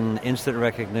wagging, instant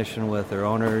recognition with their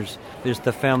owners, just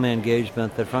the family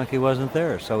engagement that frankly wasn't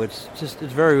there. So it's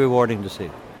very rewarding to see.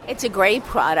 It's a great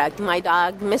product. My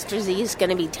dog, Mr. Z, is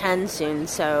going to be 10 soon,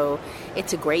 so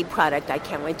it's a great product. I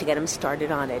can't wait to get him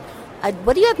started on it.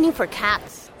 What do you have new for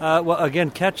cats? Well,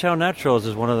 again, Cat Chow Naturals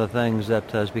is one of the things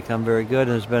that has become very good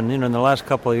and has been, in the last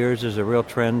couple of years, there's a real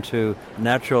trend to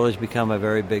natural has become a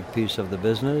very big piece of the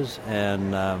business.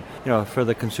 And, for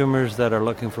the consumers that are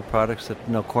looking for products that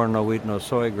no corn, no wheat, no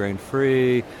soy,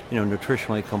 grain-free,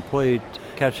 nutritionally complete,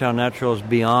 Cat Chow Naturals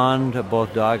Beyond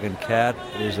both dog and cat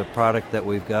is a product that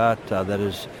we've got that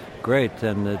is great,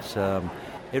 and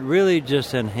it really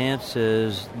just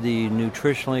enhances the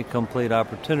nutritionally complete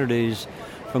opportunities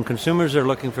from consumers that are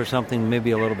looking for something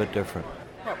maybe a little bit different.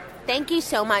 Well, thank you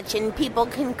so much, and people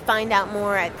can find out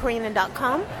more at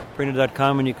Purina.com.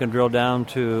 Purina.com, and you can drill down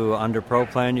to under Pro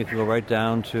Plan. You can go right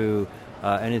down to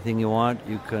anything you want.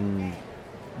 You can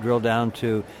drill down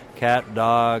to cat,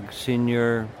 dog,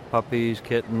 senior, puppies,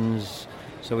 kittens.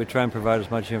 So we try and provide as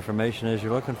much information as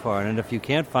you're looking for. And if you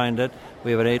can't find it,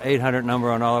 we have an 800 number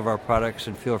on all of our products,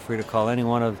 and feel free to call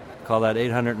call that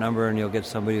 800 number, and you'll get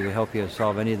somebody to help you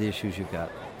solve any of the issues you've got.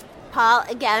 Paul,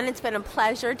 again, it's been a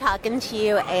pleasure talking to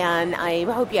you, and I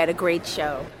hope you had a great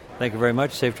show. Thank you very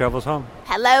much. Safe travels home.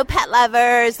 Hello, pet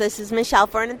lovers. This is Michelle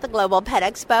Fern at the Global Pet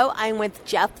Expo. I'm with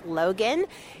Jeff Logan.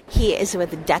 He is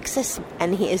with Dexus,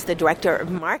 and he is the Director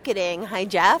of Marketing. Hi,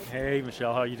 Jeff. Hey,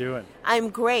 Michelle. How you doing? I'm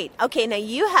great. Okay, now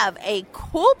you have a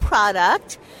cool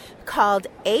product called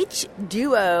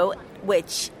H2O,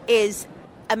 which is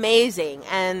amazing,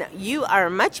 and you are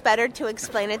much better to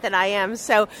explain it than I am.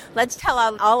 So let's tell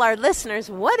all our listeners,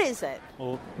 what is it?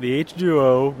 Well, the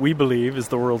H2O, we believe, is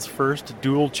the world's first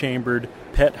dual-chambered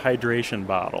pet hydration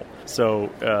bottle. So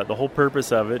the whole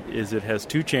purpose of it is it has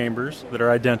two chambers that are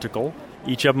identical.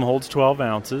 Each of them holds 12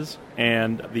 ounces,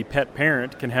 and the pet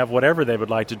parent can have whatever they would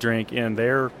like to drink in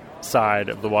their side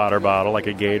of the water bottle, like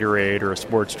a Gatorade or a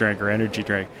sports drink or energy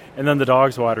drink, and then the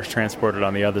dog's water is transported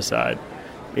on the other side.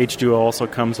 H2O also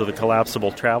comes with a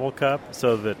collapsible travel cup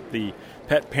so that the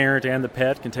pet parent and the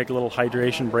pet can take a little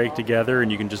hydration break together,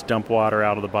 and you can just dump water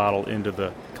out of the bottle into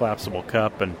the collapsible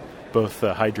cup and both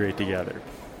hydrate together.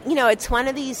 It's one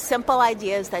of these simple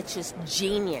ideas that's just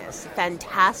genius,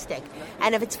 fantastic.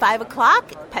 And if it's 5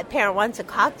 o'clock, pet parent wants a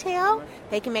cocktail,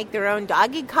 they can make their own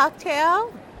doggy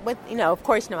cocktail with, of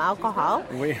course, no alcohol.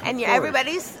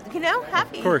 Everybody's,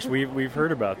 happy. Of course, we've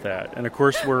heard about that. And, of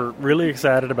course, we're really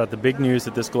excited about the big news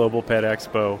at this Global Pet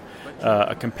Expo.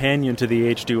 A companion to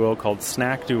the H2O called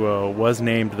Snack Duo was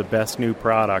named the best new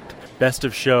product, best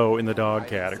of show in the dog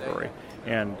category.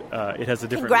 And it has a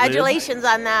different Congratulations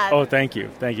on that. Oh, thank you.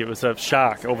 It was a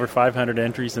shock. Over 500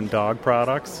 entries in dog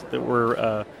products that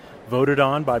were voted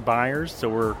on by buyers. So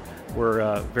we're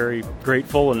very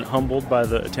grateful and humbled by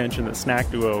the attention that Snack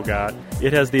Duo got.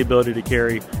 It has the ability to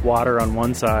carry water on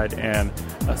one side and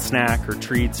a snack or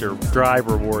treats or dry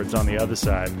rewards on the other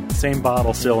side. Same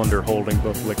bottle cylinder holding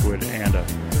both liquid and a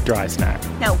dry snack.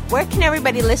 Now, where can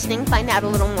everybody listening find out a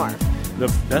little more? The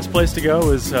best place to go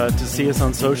is to see us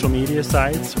on social media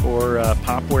sites, or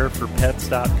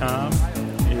popwareforpets.com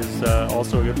is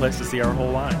also a good place to see our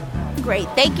whole line. Great.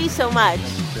 Thank you so much.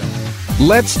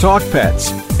 Let's Talk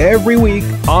Pets, every week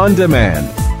on demand,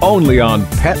 only on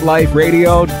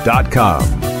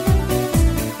PetLifeRadio.com.